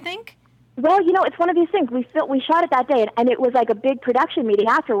episode, do you think? Well, it's one of these things. We shot it that day, and it was like a big production meeting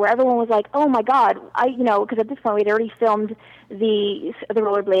after, where everyone was like, "Oh my God!" Because at this point we'd already filmed the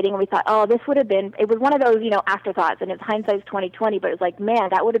rollerblading, and we thought, "Oh, this would have been." It was one of those, afterthoughts, and it's hindsight's 20/20. But it was like, man,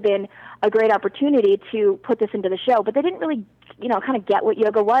 that would have been a great opportunity to put this into the show. But they didn't really, kind of get what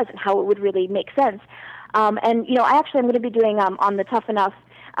yoga was and how it would really make sense. And I actually am going to be doing on the Tough Enough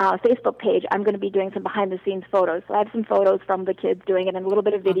Facebook page, I'm going to be doing some behind-the-scenes photos. So I have some photos from the kids doing it and a little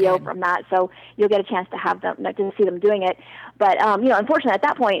bit of video from that. So you'll get a chance to have them, to see them doing it. But, unfortunately, at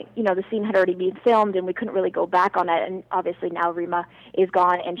that point, the scene had already been filmed, and we couldn't really go back on it. And obviously now Rima is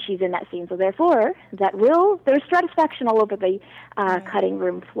gone, and she's in that scene. So therefore, there's stratisfaction all over the cutting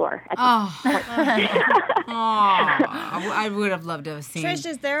room floor at this point. I would have loved to have seen. Trish,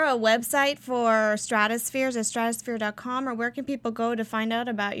 is there a website for Stratospheres or stratosphere.com, or where can people go to find out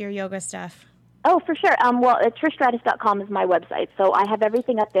about your yoga stuff? Oh, for sure. TrishStratus.com is my website, so I have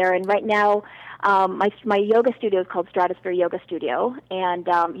everything up there. And right now, my yoga studio is called Stratosphere Yoga Studio, and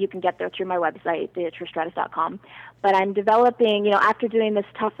you can get there through my website, TrishStratus.com. But I'm developing, after doing this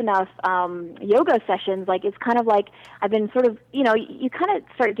Tough Enough yoga sessions, like it's kind of like I've been sort of, you kind of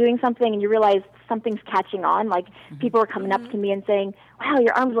start doing something and you realize something's catching on. Like people are coming up to me and saying, "Wow,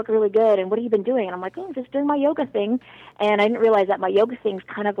 your arms look really good, and what have you been doing?" And I'm like, "Oh, I'm just doing my yoga thing." And I didn't realize that my yoga thing's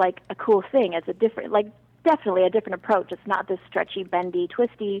kind of like a cool thing. It's a different, definitely a different approach. It's not this stretchy, bendy,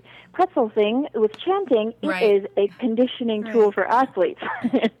 twisty pretzel thing with chanting. It is a conditioning tool for athletes.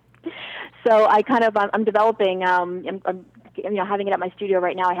 So I'm developing, I'm having it at my studio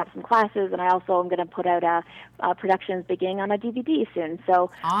right now. I have some classes, and I also am going to put out productions beginning on a DVD soon.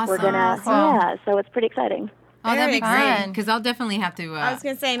 So we're going to, so it's pretty exciting. Oh, that'd be great, because I'll definitely have to... I was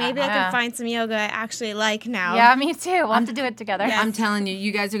going to say, maybe I can find some yoga I actually like now. Yeah, me too. We'll have to do it together. Yes. I'm telling you,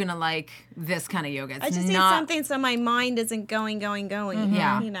 you guys are going to like this kind of yoga. It's I just need something so my mind isn't going. Mm-hmm.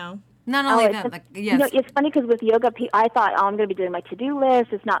 Yeah. Not only that, it's funny because with yoga, I thought, I'm going to be doing my to-do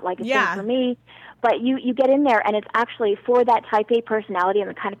list. It's not like a thing for me. But you get in there, and it's actually for that type A personality and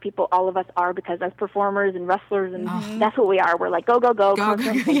the kind of people all of us are, because as performers and wrestlers, and that's what we are. We're like, go, go, go.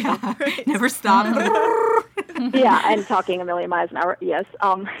 Never stop. Yeah, and talking a million miles an hour, yes.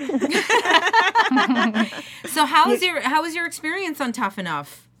 So how was your experience on Tough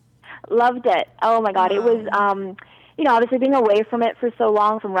Enough? Loved it. Oh, my God. It was... obviously being away from it for so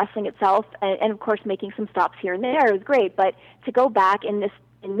long, from wrestling itself, and of course making some stops here and there, it was great. But to go back in this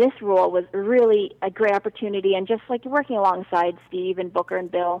role was really a great opportunity, and just like working alongside Steve and Booker and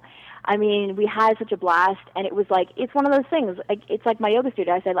Bill, I mean, we had such a blast, and it was like, it's one of those things, like, it's like my yoga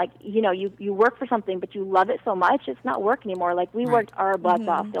studio. I said, like, you work for something, but you love it so much, it's not work anymore. Like, we worked our butts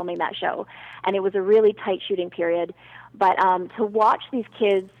off filming that show, and it was a really tight shooting period. But to watch these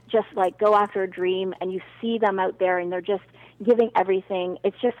kids just like go after a dream, and you see them out there and they're just giving everything,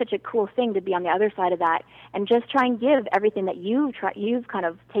 it's just such a cool thing to be on the other side of that and just try and give everything that you've kind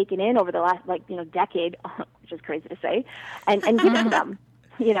of taken in over the last decade, which is crazy to say, and give it to them.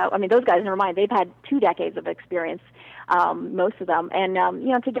 I mean, those guys, never mind, they've had 2 decades of experience, most of them, and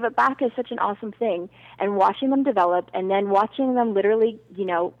to give it back is such an awesome thing. And watching them develop, and then watching them literally,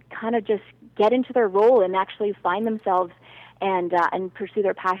 kind of just get into their role and actually find themselves and pursue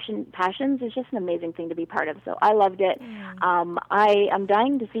their passions is just an amazing thing to be part of. So I loved it. I am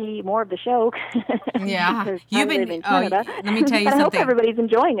dying to see more of the show. Yeah, you've been in Canada. Let me tell you something. I hope everybody's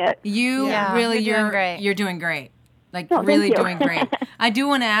enjoying it. You're doing great. Really doing great. I do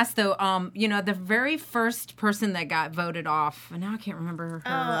want to ask though, the very first person that got voted off, and now I can't remember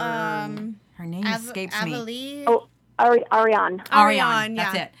her name escapes me. Oh, Ariane. Ariane,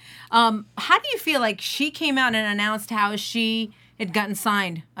 that's it. How do you feel like she came out and announced how she had gotten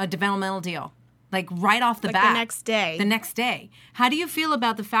signed a developmental deal? Like right off the bat. The next day. How do you feel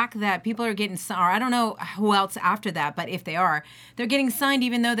about the fact that people are getting, or I don't know who else after that, but if they are, they're getting signed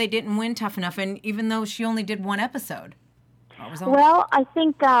even though they didn't win Tough Enough and even though she only did 1 episode? Well, I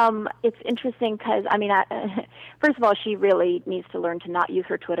think it's interesting because, I mean, first of all, she really needs to learn to not use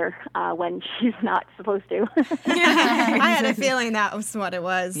her Twitter when she's not supposed to. I had a feeling that was what it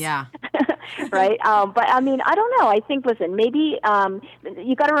was. Yeah. Right? But, I mean, I don't know. I think, listen, maybe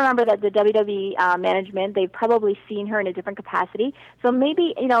you got to remember that the WWE management, they've probably seen her in a different capacity. So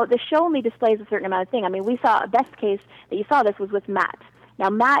maybe, the show only displays a certain amount of thing. I mean, we saw, best case that you saw this was with Matt. Now,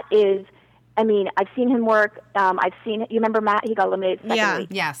 Matt is... I mean, I've seen him work. You remember Matt? He got eliminated second week.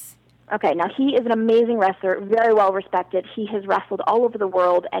 Yes. Okay, now he is an amazing wrestler, very well respected. He has wrestled all over the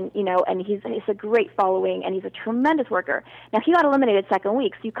world, and he's a great following, and he's a tremendous worker. Now he got eliminated second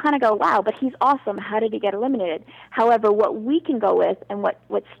week, so you kind of go, wow, but he's awesome. How did he get eliminated? However, what we can go with, and what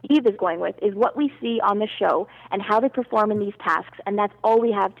Steve is going with, is what we see on the show and how they perform in these tasks, and that's all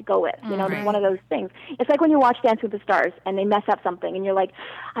we have to go with. It's one of those things. It's like when you watch Dance with the Stars and they mess up something, and you're like,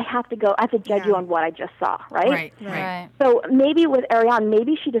 I have to judge you on what I just saw, right? Right. So maybe with Ariane,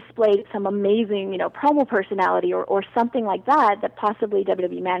 maybe she displayed some amazing, promo personality or something like that possibly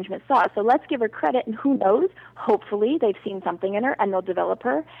WWE management saw. So let's give her credit, and who knows? Hopefully they've seen something in her and they'll develop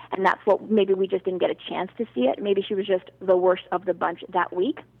her, and that's what maybe we just didn't get a chance to see it. Maybe she was just the worst of the bunch that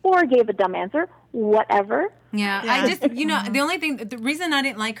week, or gave a dumb answer, whatever. Yeah. I just, the reason I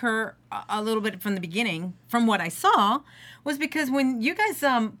didn't like her a little bit from the beginning, from what I saw, was because when you guys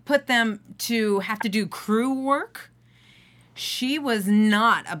put them to have to do crew work, she was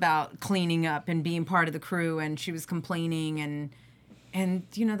not about cleaning up and being part of the crew, and she was complaining and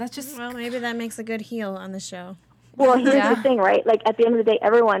that's just... Well, maybe that makes a good heel on the show. Well, here's the thing, right? Like, at the end of the day,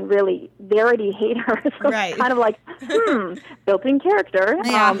 everyone they already hate her. So it's kind of like, built-in character.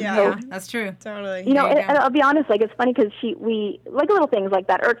 Yeah, that's true. Totally. And I'll be honest, like, it's funny because little things like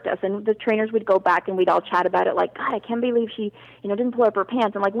that irked us, and the trainers would go back and we'd all chat about it, like, God, I can't believe she, didn't pull up her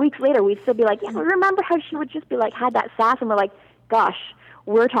pants. And, like, weeks later, we'd still be like, yeah, remember how she would just be, like, had that sass, and we're like, gosh,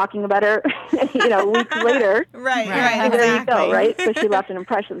 we're talking about her, weeks later. Right, There you go, right? So she left an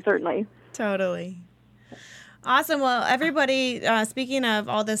impression, certainly. Totally. Awesome. Well, everybody, speaking of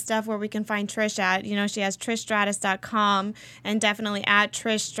all this stuff where we can find Trish at, she has TrishStratus.com, and definitely at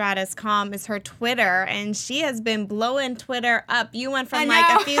TrishStratus.com is her Twitter, and she has been blowing Twitter up. You went from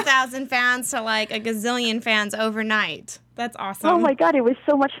a few thousand fans to like a gazillion fans overnight. That's awesome. Oh my God, it was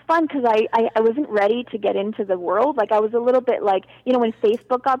so much fun because I wasn't ready to get into the world. Like, I was a little bit like, when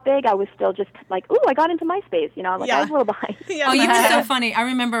Facebook got big, I was still just like, ooh, I got into MySpace. I was a little behind. Oh, you were so funny. I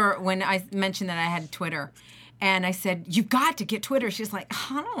remember when I mentioned that I had Twitter. And I said, "You've got to get Twitter." She's like,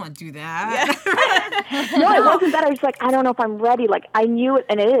 "I don't want to do that." Yeah. No, it wasn't that. I was like, I don't know if I'm ready. Like, I knew it,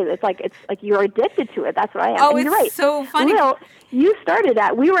 and it is. It's like you're addicted to it. That's what I am. Oh, and you're right. So funny. You started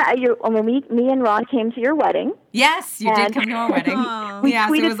that. We were at me and Ron came to your wedding. Yes, you did come to our wedding. We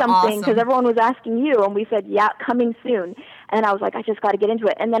tweeted something because everyone was asking you, and we said, "Yeah, coming soon." And I was like, I just got to get into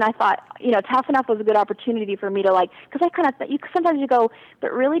it. And then I thought, Tough Enough was a good opportunity for me to because I kind of sometimes you go,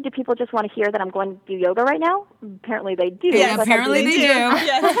 but really, do people just want to hear that I'm going to do yoga right now? Apparently they do. Yeah, apparently they do.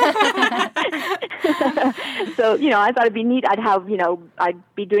 So, I thought it'd be neat. I'd have, I'd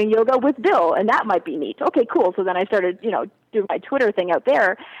be doing yoga with Bill, and that might be neat. Okay, cool. So then I started, do my Twitter thing out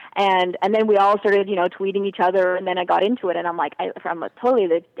there, and then we all started, tweeting each other, and then I got into it, and I'm like, I'm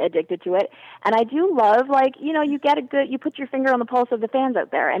totally addicted to it, and I do love, you put your finger on the pulse of the fans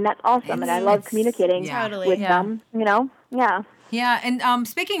out there, and that's awesome, and I love communicating with them, Yeah, and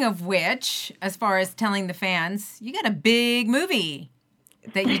speaking of which, as far as telling the fans, you got a big movie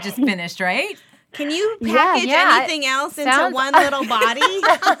that you just finished, right? Can you package anything else into one little body?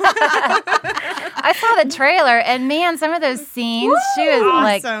 I saw the trailer, and man, some of those scenes, she was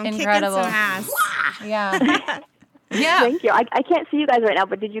awesome. Incredible. Kicking some ass. Yeah. Yeah. Thank you. I can't see you guys right now,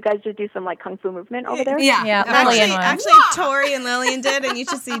 but did you guys just do some kung fu movement over there? Yeah. Actually, Torrie and Lilian did, and you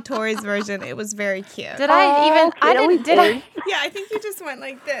should see Torrie's version. It was very cute. Did I even? I didn't. Did I? Yeah, I think you just went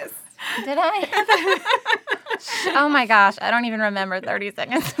like this. Did I? Oh my gosh, I don't even remember 30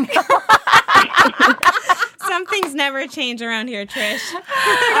 seconds ago. Some things never change around here, Trish.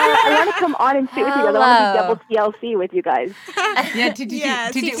 I want to come on and sit with you guys. I want to do double TLC with you guys.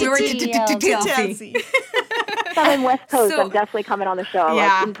 TLC. I'm West Coast. I'm definitely coming on the show.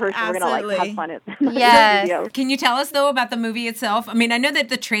 In person, absolutely. We're going to have fun. Yes. Can you tell us, though, about the movie itself? I mean, I know that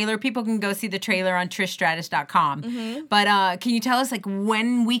the trailer, people can go see the trailer on TrishStratus.com. Mm-hmm. But can you tell us,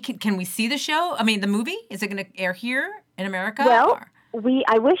 can we see the show? I mean, the movie? Is it going to air here in America? Well,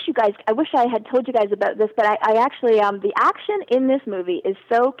 I wish I had told you guys about this, but I actually, the action in this movie is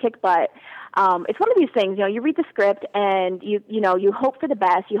so kick butt. It's one of these things, you read the script and you hope for the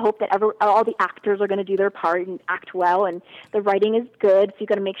best. You hope that all the actors are going to do their part and act well, and the writing is good. So you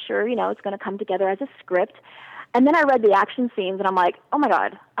got to make sure, it's going to come together as a script. And then I read the action scenes, and I'm like, oh my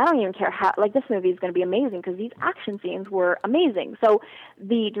God, I don't even care how, like, this movie is going to be amazing because these action scenes were amazing. So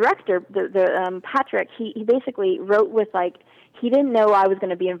the director, Patrick, he basically wrote with, like, he didn't know I was going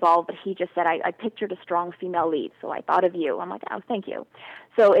to be involved, but he just said, I pictured a strong female lead, so I thought of you. I'm like, oh, thank you.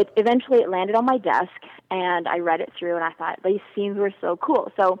 So eventually it landed on my desk, and I read it through, and I thought, these scenes were so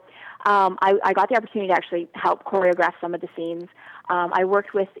cool. So I got the opportunity to actually help choreograph some of the scenes. I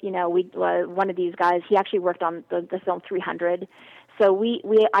worked with, one of these guys. He actually worked on the film 300. So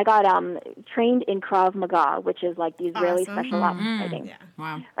I got trained in Krav Maga, which is like the Israeli special ops fighting. Yeah.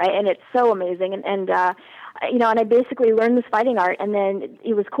 Wow. Right, and it's so amazing. And and I basically learned this fighting art, and then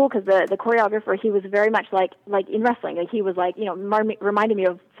it was cool because the choreographer, he was very much like in wrestling. Like he was like, reminded me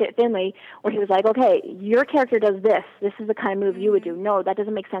of Finley, where he was like, okay, your character does this. This is the kind of move you would do. No, that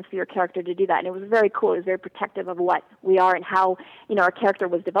doesn't make sense for your character to do that. And it was very cool. It was very protective of what we are and how, our character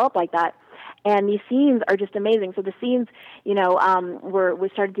was developed like that. And these scenes are just amazing. So the scenes, we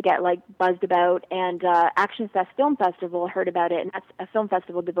started to get like buzzed about, and Action Fest Film Festival heard about it, and that's a film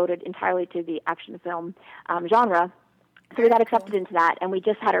festival devoted entirely to the action film genre. So we got accepted into that, and we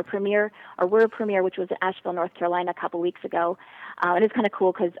just had our world premiere, which was in Asheville, North Carolina, a couple weeks ago. And it's kind of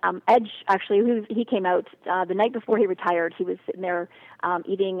cool because Edge, actually, he came out the night before he retired. He was sitting there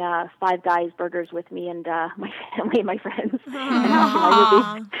eating Five Guys burgers with me and my family and my friends, and watching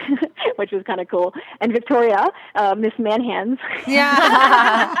my movie, which was kind of cool. And Victoria, Miss Manhands.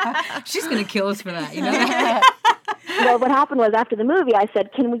 Yeah. She's going to kill us for that, Well, what happened was after the movie, I said,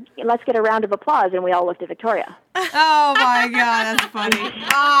 let's get a round of applause, and we all looked at Victoria. Oh my God, that's funny.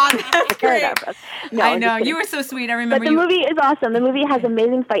 Oh, that's great. No, I know, you were so sweet. I remember. But the movie is awesome. The movie has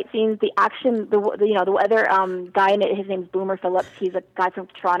amazing fight scenes. The action, the other guy in it, his name's Boomer Phillips. He's a guy from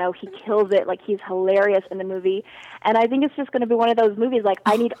Toronto. He kills it. Like, he's hilarious in the movie. And I think it's just going to be one of those movies, like,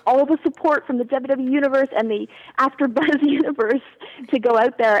 I need all the support from the WWE Universe and the AfterBuzz Universe to go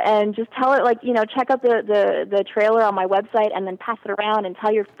out there and just tell it, like, check out the trailer on my website and then pass it around and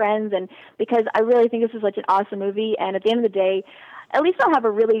tell your friends. And because I really think this is such an awesome movie, and at the end of the day, at least I'll have a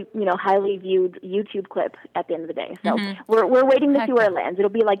really, highly viewed YouTube clip at the end of the day. So we're waiting to see where it lands. It'll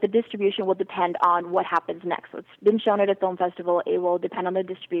be like the distribution will depend on what happens next. So it's been shown at a film festival. It will depend on the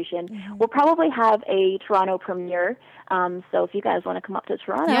distribution. We'll probably have a Toronto premiere. So if you guys want to come up to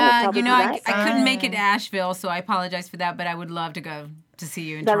Toronto, yeah, we'll I couldn't make it to Asheville, so I apologize for that, but I would love to go to see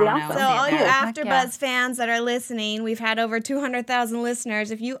you in Toronto. Awesome. So all you AfterBuzz fans that are listening, we've had over 200,000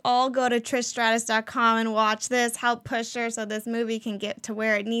 listeners. If you all go to TrishStratus.com and watch this, help push her so this movie can get to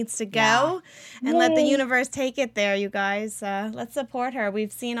where it needs to go, and let the universe take it there, you guys. Let's support her.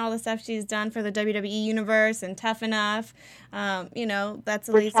 We've seen all the stuff she's done for the WWE Universe and Tough Enough. That's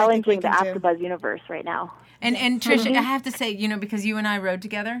the least I think we can do. We're challenging the AfterBuzz Universe right now. And Trish, I have to say, because you and I rode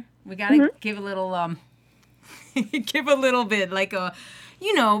together, we got to give a little give a little bit, like a,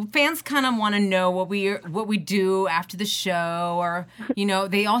 fans kind of want to know what we do after the show, or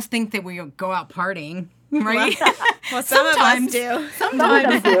they all think that we go out partying, right? Well, some of us do.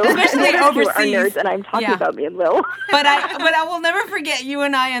 Sometimes, especially overseas. Are nerds, and I'm talking about me and Lil. But I will never forget you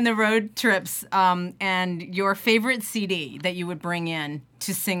and I on the road trips, and your favorite CD that you would bring in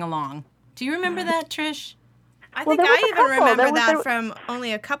to sing along. Do you remember that, Trish? I think I even remember that from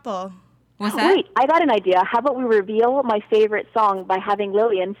only a couple. What's that? Wait, I got an idea. How about we reveal my favorite song by having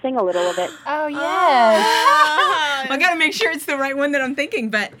Lilian sing a little of it? Oh, yes. I got to make sure it's the right one that I'm thinking.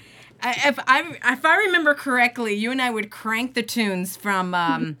 But if I remember correctly, you and I would crank the tunes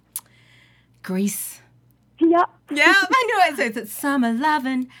from Grease. Yeah. Yeah, I knew it. It's Summer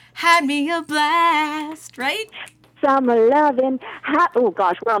Lovin' had me a blast, right? Summer Lovin'. Oh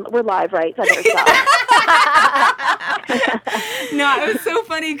gosh, we're live, right? So I better stop. No, it was so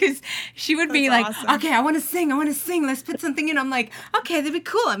funny because she would be like, awesome. Okay, I want to sing. Let's put something in. I'm like, okay, that'd be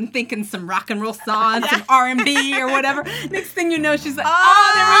cool. I'm thinking some rock and roll songs, some R&B or whatever. Next thing you know, she's like, there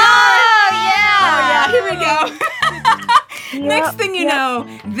we are. Here we go. Yep, next thing you know,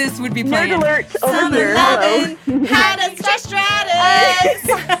 this would be playing. Nerd alert over Summer here. Lovin' had us Stratus.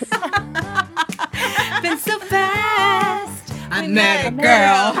 Been so fast. I met a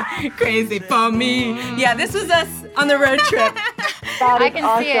girl crazy for me. Yeah, this was us on the road trip. That is I can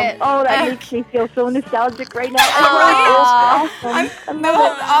awesome. see it. Oh, that makes me feel so nostalgic right now. Awesome.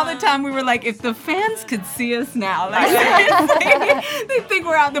 All the time we were like, if the fans could see us now, like they think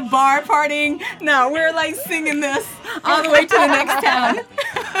we're out the bar partying. No, we're like singing this all the way to the next town. It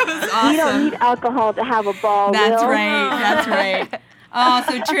was awesome. You don't need alcohol to have a ball. That's Will. right. Oh,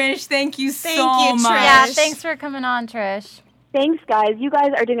 so Trish, thank you so much. Yeah, thanks for coming on, Trish. Thanks, guys. You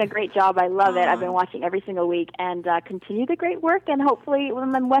guys are doing a great job. I love it. I've been watching every single week, and continue the great work. And hopefully,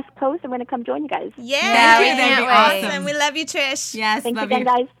 when I'm West Coast, I'm going to come join you guys. Yeah, that'd be awesome. We love you, Trish. Yes, Thanks love again, you.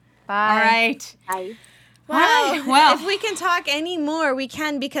 guys. Bye. All right. Bye. Wow. Right, well. If we can talk any more, we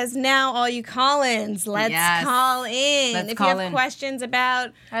can, because now all you call-ins, let's call in. Let's if call you have in. questions about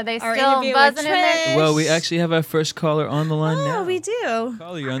Are they our still interview buzzing with in there? Trish. Well, we actually have our first caller on the line now. Oh, we do.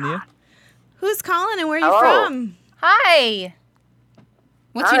 Caller, you're on the air. Who's calling and where are you Hello. from? Hi.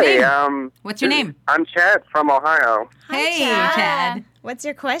 What's your name? Hi, What's your name? I'm Chad from Ohio. Hey, Chad. Chad. What's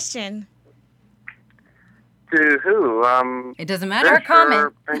your question? To who? It doesn't matter.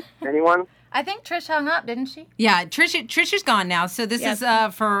 Trish or anyone? I think Trish hung up, didn't she? Yeah, Trish is gone now, so this is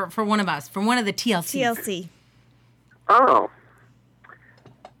for one of us, for one of the TLC. TLC. Oh,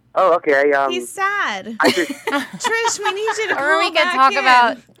 okay. He's sad. I just Trish, we need you to Or we call could back talk in.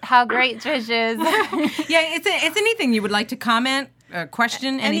 about how great Trish is. Yeah, it's anything you would like to comment,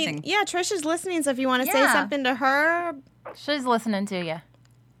 question, anything. Yeah, Trish is listening, so if you want to say Yeah. something to her. She's listening to you.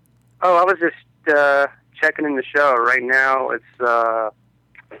 Oh, I was just checking in the show. Right now,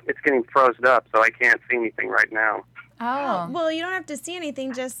 it's getting frozen up, so I can't see anything right now. Oh. Well, you don't have to see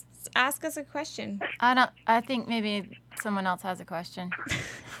anything. Just ask us a question. I think maybe someone else has a question.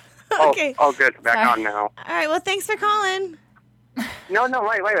 Okay. Oh, good. Back Sorry. on now. All right. Well, thanks for calling. No,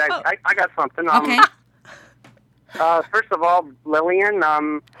 wait. I got something. Okay. First of all, Lilian,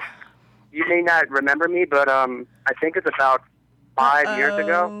 you may not remember me, but I think it's about 5 years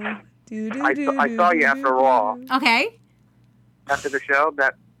ago. I saw you after Raw. Okay. After the show,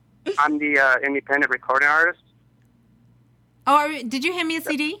 that I'm the independent recording artist. Oh, did you hand me a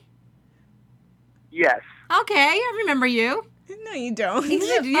CD? Yes. Okay, I remember you. No, you don't. Yeah.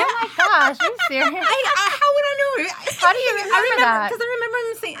 Oh my gosh, are you serious? How would I know? How do you remember that? Because I remember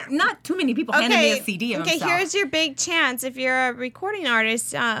him saying, not too many people handed me a CD of Okay, himself. here's your big chance. If you're a recording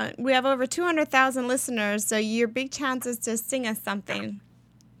artist, we have over 200,000 listeners, so your big chance is to sing us something.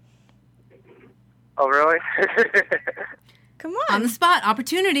 Oh, really? Come on. On the spot,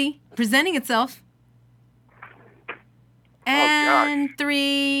 opportunity presenting itself. And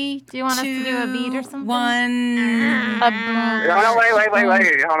 3, Do you want us to do a beat or something? 1. No, wait.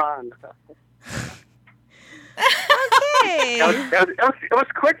 Hold on. Okay. It was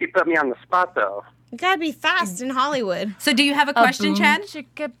quick. You put me on the spot, though. You gotta be fast in Hollywood. So do you have a question, Chad?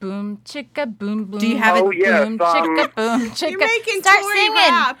 Chicka boom, chicka boom boom. Do you have Oh, yes. Boom, chicka boom, chicka. You're making Start Torrie singing.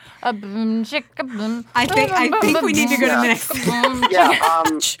 rap. A boom, chicka boom. I think we need to go to the next. Boom, Yeah.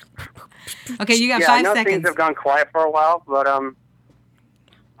 Okay, you got Yeah, 5 I know seconds. things have gone quiet for a while, but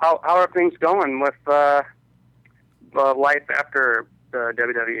how are things going with life after the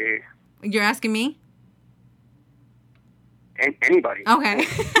WWE? You're asking me? Anybody? Okay.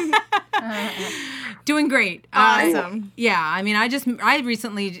 Doing great. Awesome. Yeah, I mean, I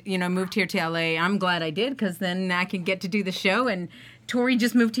recently, moved here to LA. I'm glad I did, because then I can get to do the show. And Torrie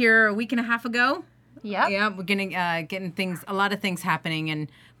just moved here a week and a half ago. Yep. Yeah, we're getting a lot of things happening, and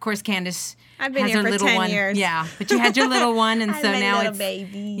of course Candice I've been has here her for little 10 one. years. Yeah, but you had your little one, and I so had my now little it's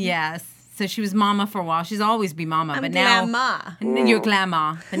baby. yes. So she was mama for a while. She's always be mama, I'm but now grandma. and you're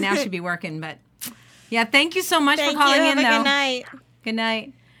grandma, but now she'll be working. But yeah, thank you so much Thank for calling you. in. Have a though. good night. Good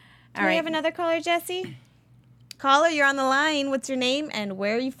night. Do we have another caller, Jesse? Caller, you're on the line. What's your name and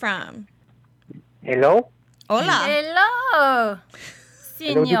where are you from? Hello? Hola. Hello,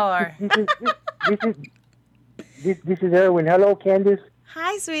 senor. This is Erwin. Hello, Candice.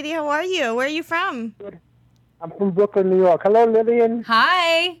 Hi, sweetie. How are you? Where are you from? I'm from Brooklyn, New York. Hello, Lilian.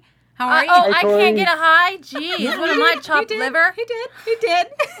 Hi. How are you? Oh, Hi, I Torrie. can't get a hi. Jeez, what am I, chopped liver? He did.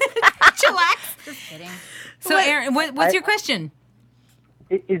 Chillax. Just kidding. So, Aaron, what's your question?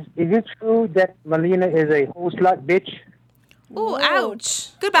 Is it true that Melina is a whole slut bitch? Ooh,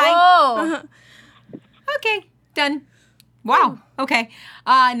 ouch. Goodbye. Whoa. Okay, done. Wow. Okay.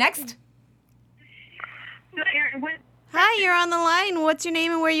 Next. Hi, you're on the line. What's your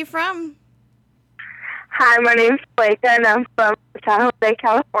name and where are you from? Hi, my name's Blake, and I'm from San Jose,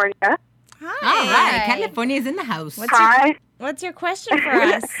 California. Hi. All right. California's in the house. What's your question for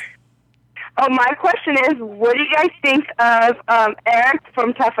us? Oh, my question is, what do you guys think of Eric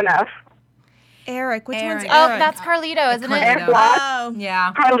from Tough Enough? Eric. Which one's Eric? Oh, that's Carlito, isn't it? Eric Black. Oh.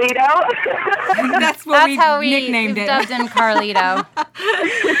 Yeah. Carlito. That's what That's how we nicknamed it. dubbed him Carlito.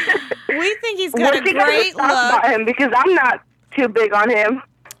 We think he's got What a you guys great talk about look. him, because I'm not too big on him.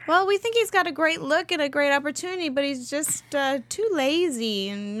 Well, we think he's got a great look and a great opportunity, but he's just too lazy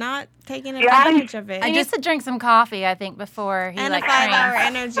and not taking advantage of it. He needs to drink some coffee, I think, before he and like a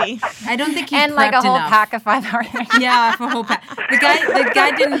 5-hour trains. energy. I don't think he and prepped like a whole enough. pack of 5-hour energy. Yeah, a whole pack. The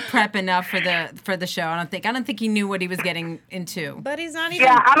guy didn't prep enough for the show. I don't think he knew what he was getting into. But he's not even.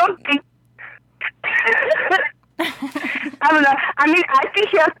 Yeah, I don't think. I don't know. I mean, I think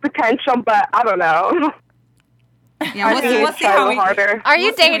he has potential, but I don't know. Yeah, we'll see how harder. Are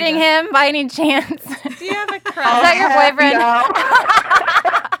you dating him by any chance? Do you have a crush? Is that your boyfriend?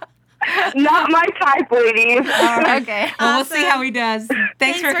 No. Not my type, ladies. Okay. Well, we'll see how he does.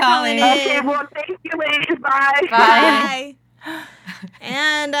 Thanks for calling. Okay, well, thank you, ladies. Bye. Bye.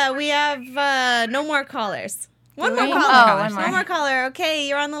 And we have no more callers. One more caller. Oh, one more. Caller. Okay,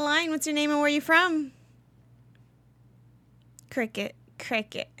 you're on the line. What's your name and where you from? Cricket.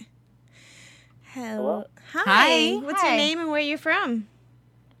 Hello. Hi. What's your name and where you from?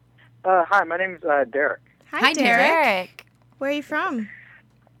 Hi, my name is Derek. Hi, Derek. Where are you from?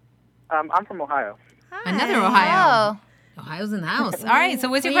 I'm from Ohio. Another Ohio. Ohio's in the house. All right, so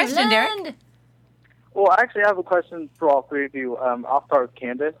what's your question, Derek? Well, actually, I have a question for all three of you. I'll start with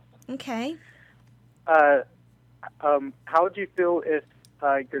Candice. Okay. How would you feel if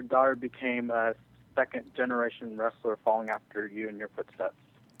your daughter became a second-generation wrestler following after you in your footsteps?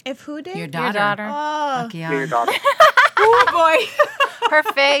 If who did? Your daughter. Oh. Yeah, your daughter. Oh, boy. Her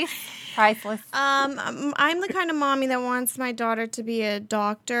face. Priceless. I'm the kind of mommy that wants my daughter to be a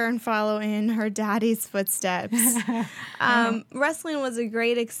doctor and follow in her daddy's footsteps. Wrestling was a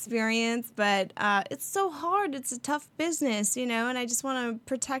great experience, but it's so hard. It's a tough business, and I just want to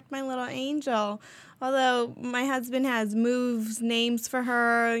protect my little angel. Although my husband has moves, names for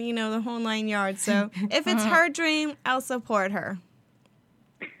her, the whole 9 yards. So if it's her dream, I'll support her.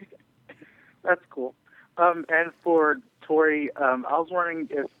 That's cool. And for Torrie, I was wondering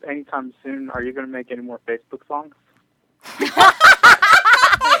if anytime soon, are you going to make any more Facebook songs? See,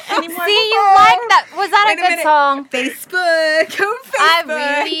 you like that. Was that a good song? Facebook. Oh, Facebook. I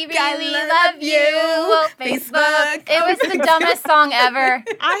really, really love you. Oh, Facebook. It was the dumbest song ever.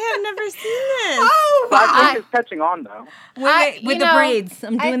 I have never seen this. Oh, I think it's catching on, though. With the braids.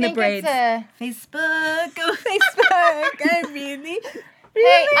 I'm doing the braids. Facebook. Oh, Facebook. I really...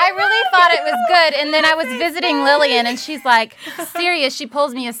 Hey, I really thought it was good, and then I was visiting Lilian, and she's like, serious. She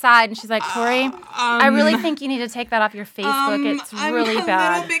pulls me aside, and she's like, Torrie, I really think you need to take that off your Facebook. It's really bad.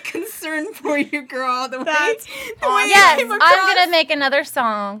 I'm a little bit concerned for you, girl. The way yes, I'm going to make another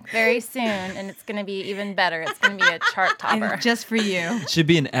song very soon, and it's going to be even better. It's going to be a chart topper. And just for you. It should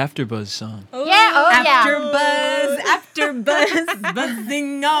be an AfterBuzz song. AfterBuzz,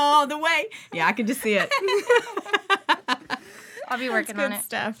 buzzing all the way. Yeah, I can just see it. I'll be working on it.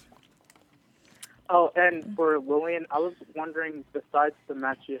 Stuff. Oh, and for Lilian, I was wondering, besides the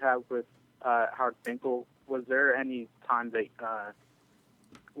match you had with Howard Finkel, was there any time that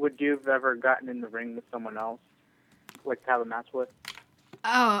would you have ever gotten in the ring with someone else, like to have a match with?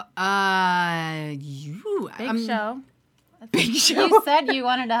 Oh, you. Big Show. Big Show. You said you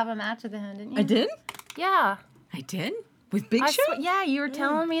wanted to have a match with him, didn't you? I did? Yeah. I did? With Big Show? Yeah, you were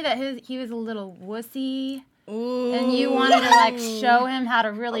telling me that he was a little wussy. Ooh. And you wanted to show him how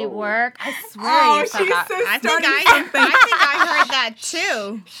to really work. I swear you said that. I think I heard that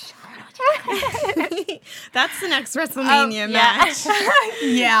too. That's the next WrestleMania match.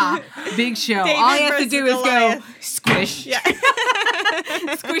 Yeah, Big Show. David all you have to do is Goliath. go squish. Yeah.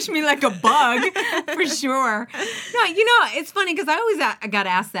 Squish me like a bug, for sure. No, it's funny because I always got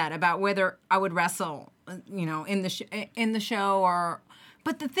asked that about whether I would wrestle, in the show or.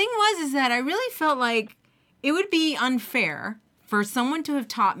 But the thing is that I really felt like it would be unfair for someone to have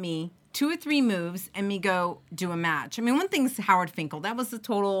taught me 2 or 3 moves and me go do a match. I mean, one thing's Howard Finkel. That was the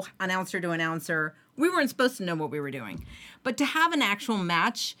total announcer to announcer. We weren't supposed to know what we were doing. But to have an actual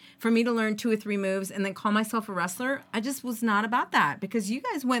match, for me to learn 2 or 3 moves and then call myself a wrestler, I just was not about that because you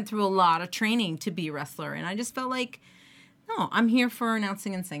guys went through a lot of training to be a wrestler. And I just felt like, no, I'm here for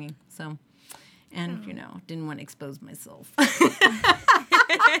announcing and singing. So, and, didn't want to expose myself.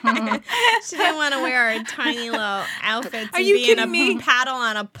 She didn't want to wear a tiny little outfit to Are you be kidding in a me? paddle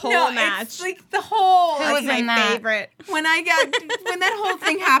on a pole match. It's like the whole. That's my favorite. When that whole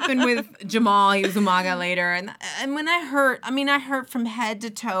thing happened with Jamal, he was Umaga later, and when I hurt from head to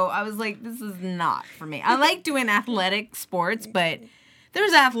toe. I was like, this is not for me. I like doing athletic sports, but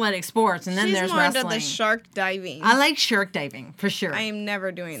there's athletic sports, and then She's there's more wrestling. into the shark diving. I like shark diving, for sure. I am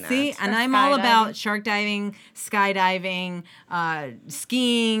never doing that. See, and I'm all about shark diving, skydiving,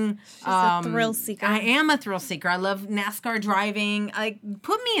 skiing. She's a thrill seeker. I am a thrill seeker. I love NASCAR driving. Like,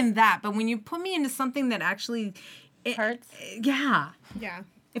 put me in that, but when you put me into something that actually hurts. Yeah. Yeah.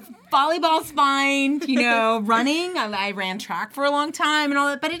 If volleyball's fine, running. I ran track for a long time and all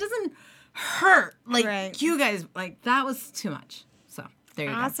that, but it doesn't hurt like you guys. Like that was too much. So there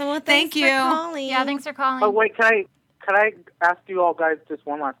you go. Awesome. Well, Thank you. for calling. Yeah, thanks for calling. Oh wait, can I ask you all guys just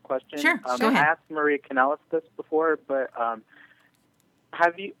one last question? Sure. Go ahead. I asked Maria Kanellis this before, but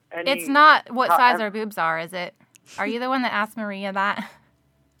have you any? It's not what size our boobs are, is it? Are you the one that asked Maria that?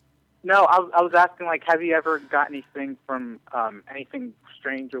 No, I was asking, like, have you ever got anything from, anything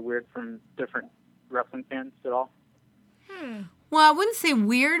strange or weird from different wrestling fans at all? Well, I wouldn't say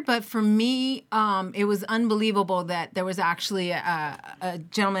weird, but for me, it was unbelievable that there was actually a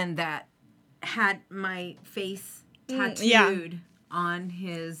gentleman that had my face tattooed on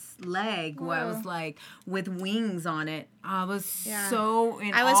his leg. Where I was like, with wings on it. I was so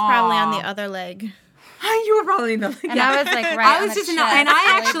in I was awe. probably on the other leg. You were probably in the And I was like right I was on just the in chest. and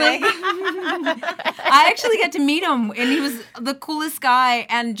I actually got to meet him, and he was the coolest guy,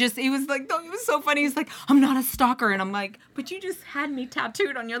 and he was like, he was so funny. He's like, I'm not a stalker, and I'm like, but you just had me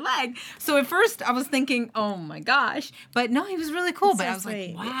tattooed on your leg. So at first I was thinking, oh my gosh, but no, he was really cool. That's but so I was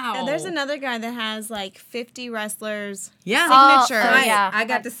sweet. like, wow. And there's another guy that has like 50 wrestlers signatures. signatures. I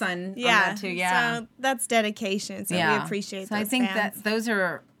got the son on that too. Yeah, So that's dedication. So we appreciate So those I think fans. that those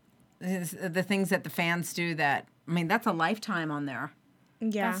are the things that the fans do that, I mean, that's a lifetime on there.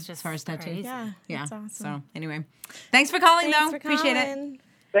 Yeah. That's just as far as tattoos. Yeah, that's awesome. So anyway, thanks for calling, Thanks though. for Appreciate it. calling.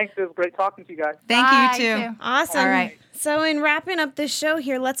 Thanks. It was great talking to you guys. Thank Bye, you, too. Awesome. All right. So in wrapping up this show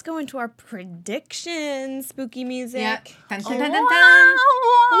here, let's go into our predictions. Spooky music. Yeah. Dun, dun, Oh, dun, dun,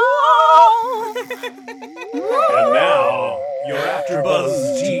 And now, your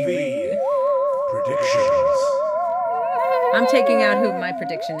AfterBuzz TV predictions. I'm taking out who my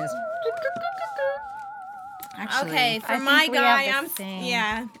prediction is. Actually, Okay, for I my think we guy, have the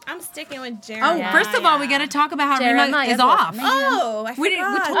same. I'm sticking with Jeremiah. Oh, first of all, we got to talk about how Rima Jeremiah is off. Oh, I forgot. We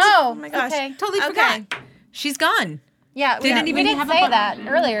oh my gosh. okay. totally forgot. She's gone. Yeah, we Didn't even didn't have a say bu- that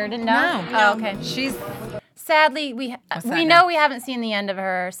earlier, didn't know? No. Oh, okay. She's Sadly, we sad know now? we haven't seen the end of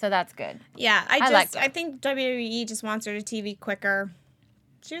her, so that's good. Yeah, I liked her. I think WWE just wants her to TV quicker.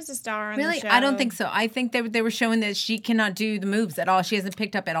 She was a star on the really. show. I don't think so. I think they were showing that she cannot do the moves at all. She hasn't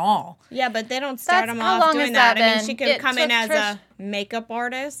picked up at all. Yeah, but they don't start That's- them how off long doing has that. that I mean, been? she could It come in took as Trish- a makeup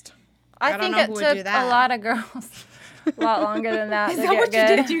artist. I don't think know it who would do took that. a lot of girls a lot longer than that. Is to that get what good.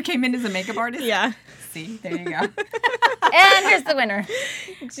 you did? You came in as a makeup artist? Yeah. See, there you go. And here's the winner.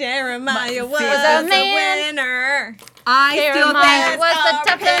 Jeremiah was the the man. winner. I still Jeremiah think was the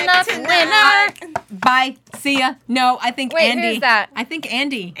tough enough winner. Bye. See ya. No, I think Wait, Andy. who's that? I think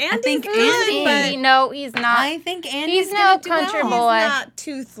Andy. I Andy's think good, Andy. No, he's not. I think Andy's He's no gonna do country well. boy. He's not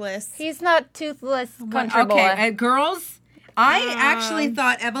toothless. He's not toothless country Okay, boy. girls. I actually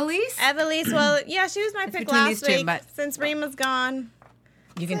thought Evelise. Evelise, well, yeah, she was my It's pick between last these two, week. but- Since Rima's gone.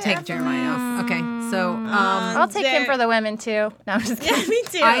 You can take Jeremiah off. Okay, so I'll take him for the women too. No, I'm just kidding. Yeah, me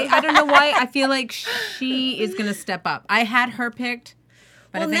too. I don't know why I feel like she is gonna step up. I had her picked,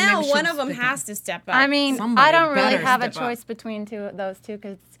 but Well, I think now maybe one she'll of them stick has to step up. I mean, Somebody I don't really better have a step up. choice between those two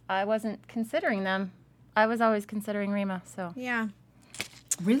because I wasn't considering them. I was always considering Rima. So Yeah.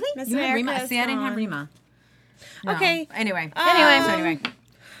 Really? Miss You had Rima? America's See, I didn't have gone. Rima. No. Okay. Anyway. Anyway.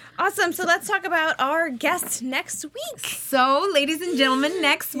 Awesome. So let's talk about our guest next week. So, ladies and gentlemen,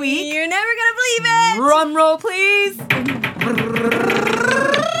 next week. You're never going to believe it. Drum roll, please.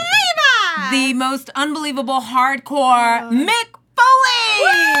 Rima! The most unbelievable hardcore Mick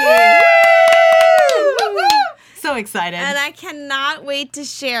Foley. So excited. And I cannot wait to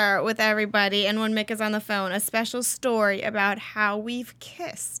share with everybody, and when Mick is on the phone, a special story about how we've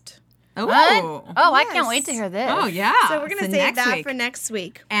kissed. Oh, Oh, I can't wait to hear this. Oh, yeah. So we're going to So save next that week. for next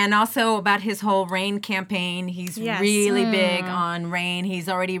week. And also about his whole RAIN campaign. He's Yes. really big on RAIN. He's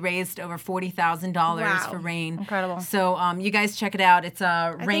already raised over $40,000 Wow. for RAIN. Incredible. So you guys check it out. It's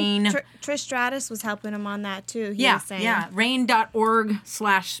RAIN. I think Trish Stratus was helping him on that, too. He Yeah, was saying. yeah.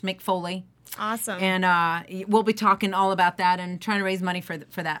 RAIN.org/McFoley. Awesome. And we'll be talking all about that and trying to raise money for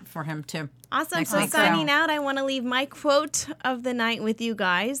that for him, too. Awesome. Next So week, signing out, I want to leave my quote of the night with you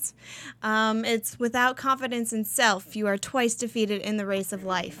guys. It's without confidence in self, you are twice defeated in the race of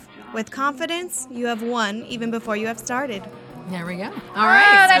life. With confidence, you have won even before you have started. There we go. All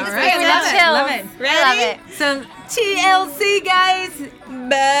right. that all just right. gives me the chills. Love it. I love it. So TLC, guys.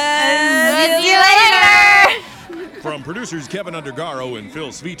 See you later. From producers Kevin Undergaro and Phil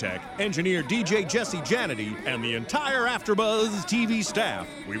Svitek, engineer DJ Jesse Janity, and the entire AfterBuzz TV staff,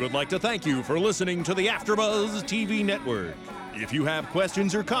 we would like to thank you for listening to the AfterBuzz TV network. If you have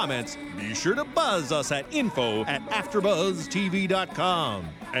questions or comments, be sure to buzz us at info@AfterBuzzTV.com.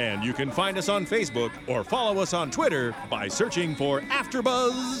 And you can find us on Facebook or follow us on Twitter by searching for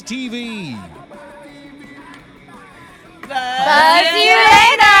AfterBuzz TV. Buzz you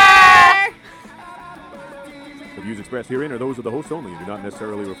later! The views expressed herein are those of the hosts only and do not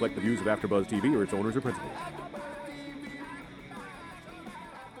necessarily reflect the views of AfterBuzz TV or its owners or principals.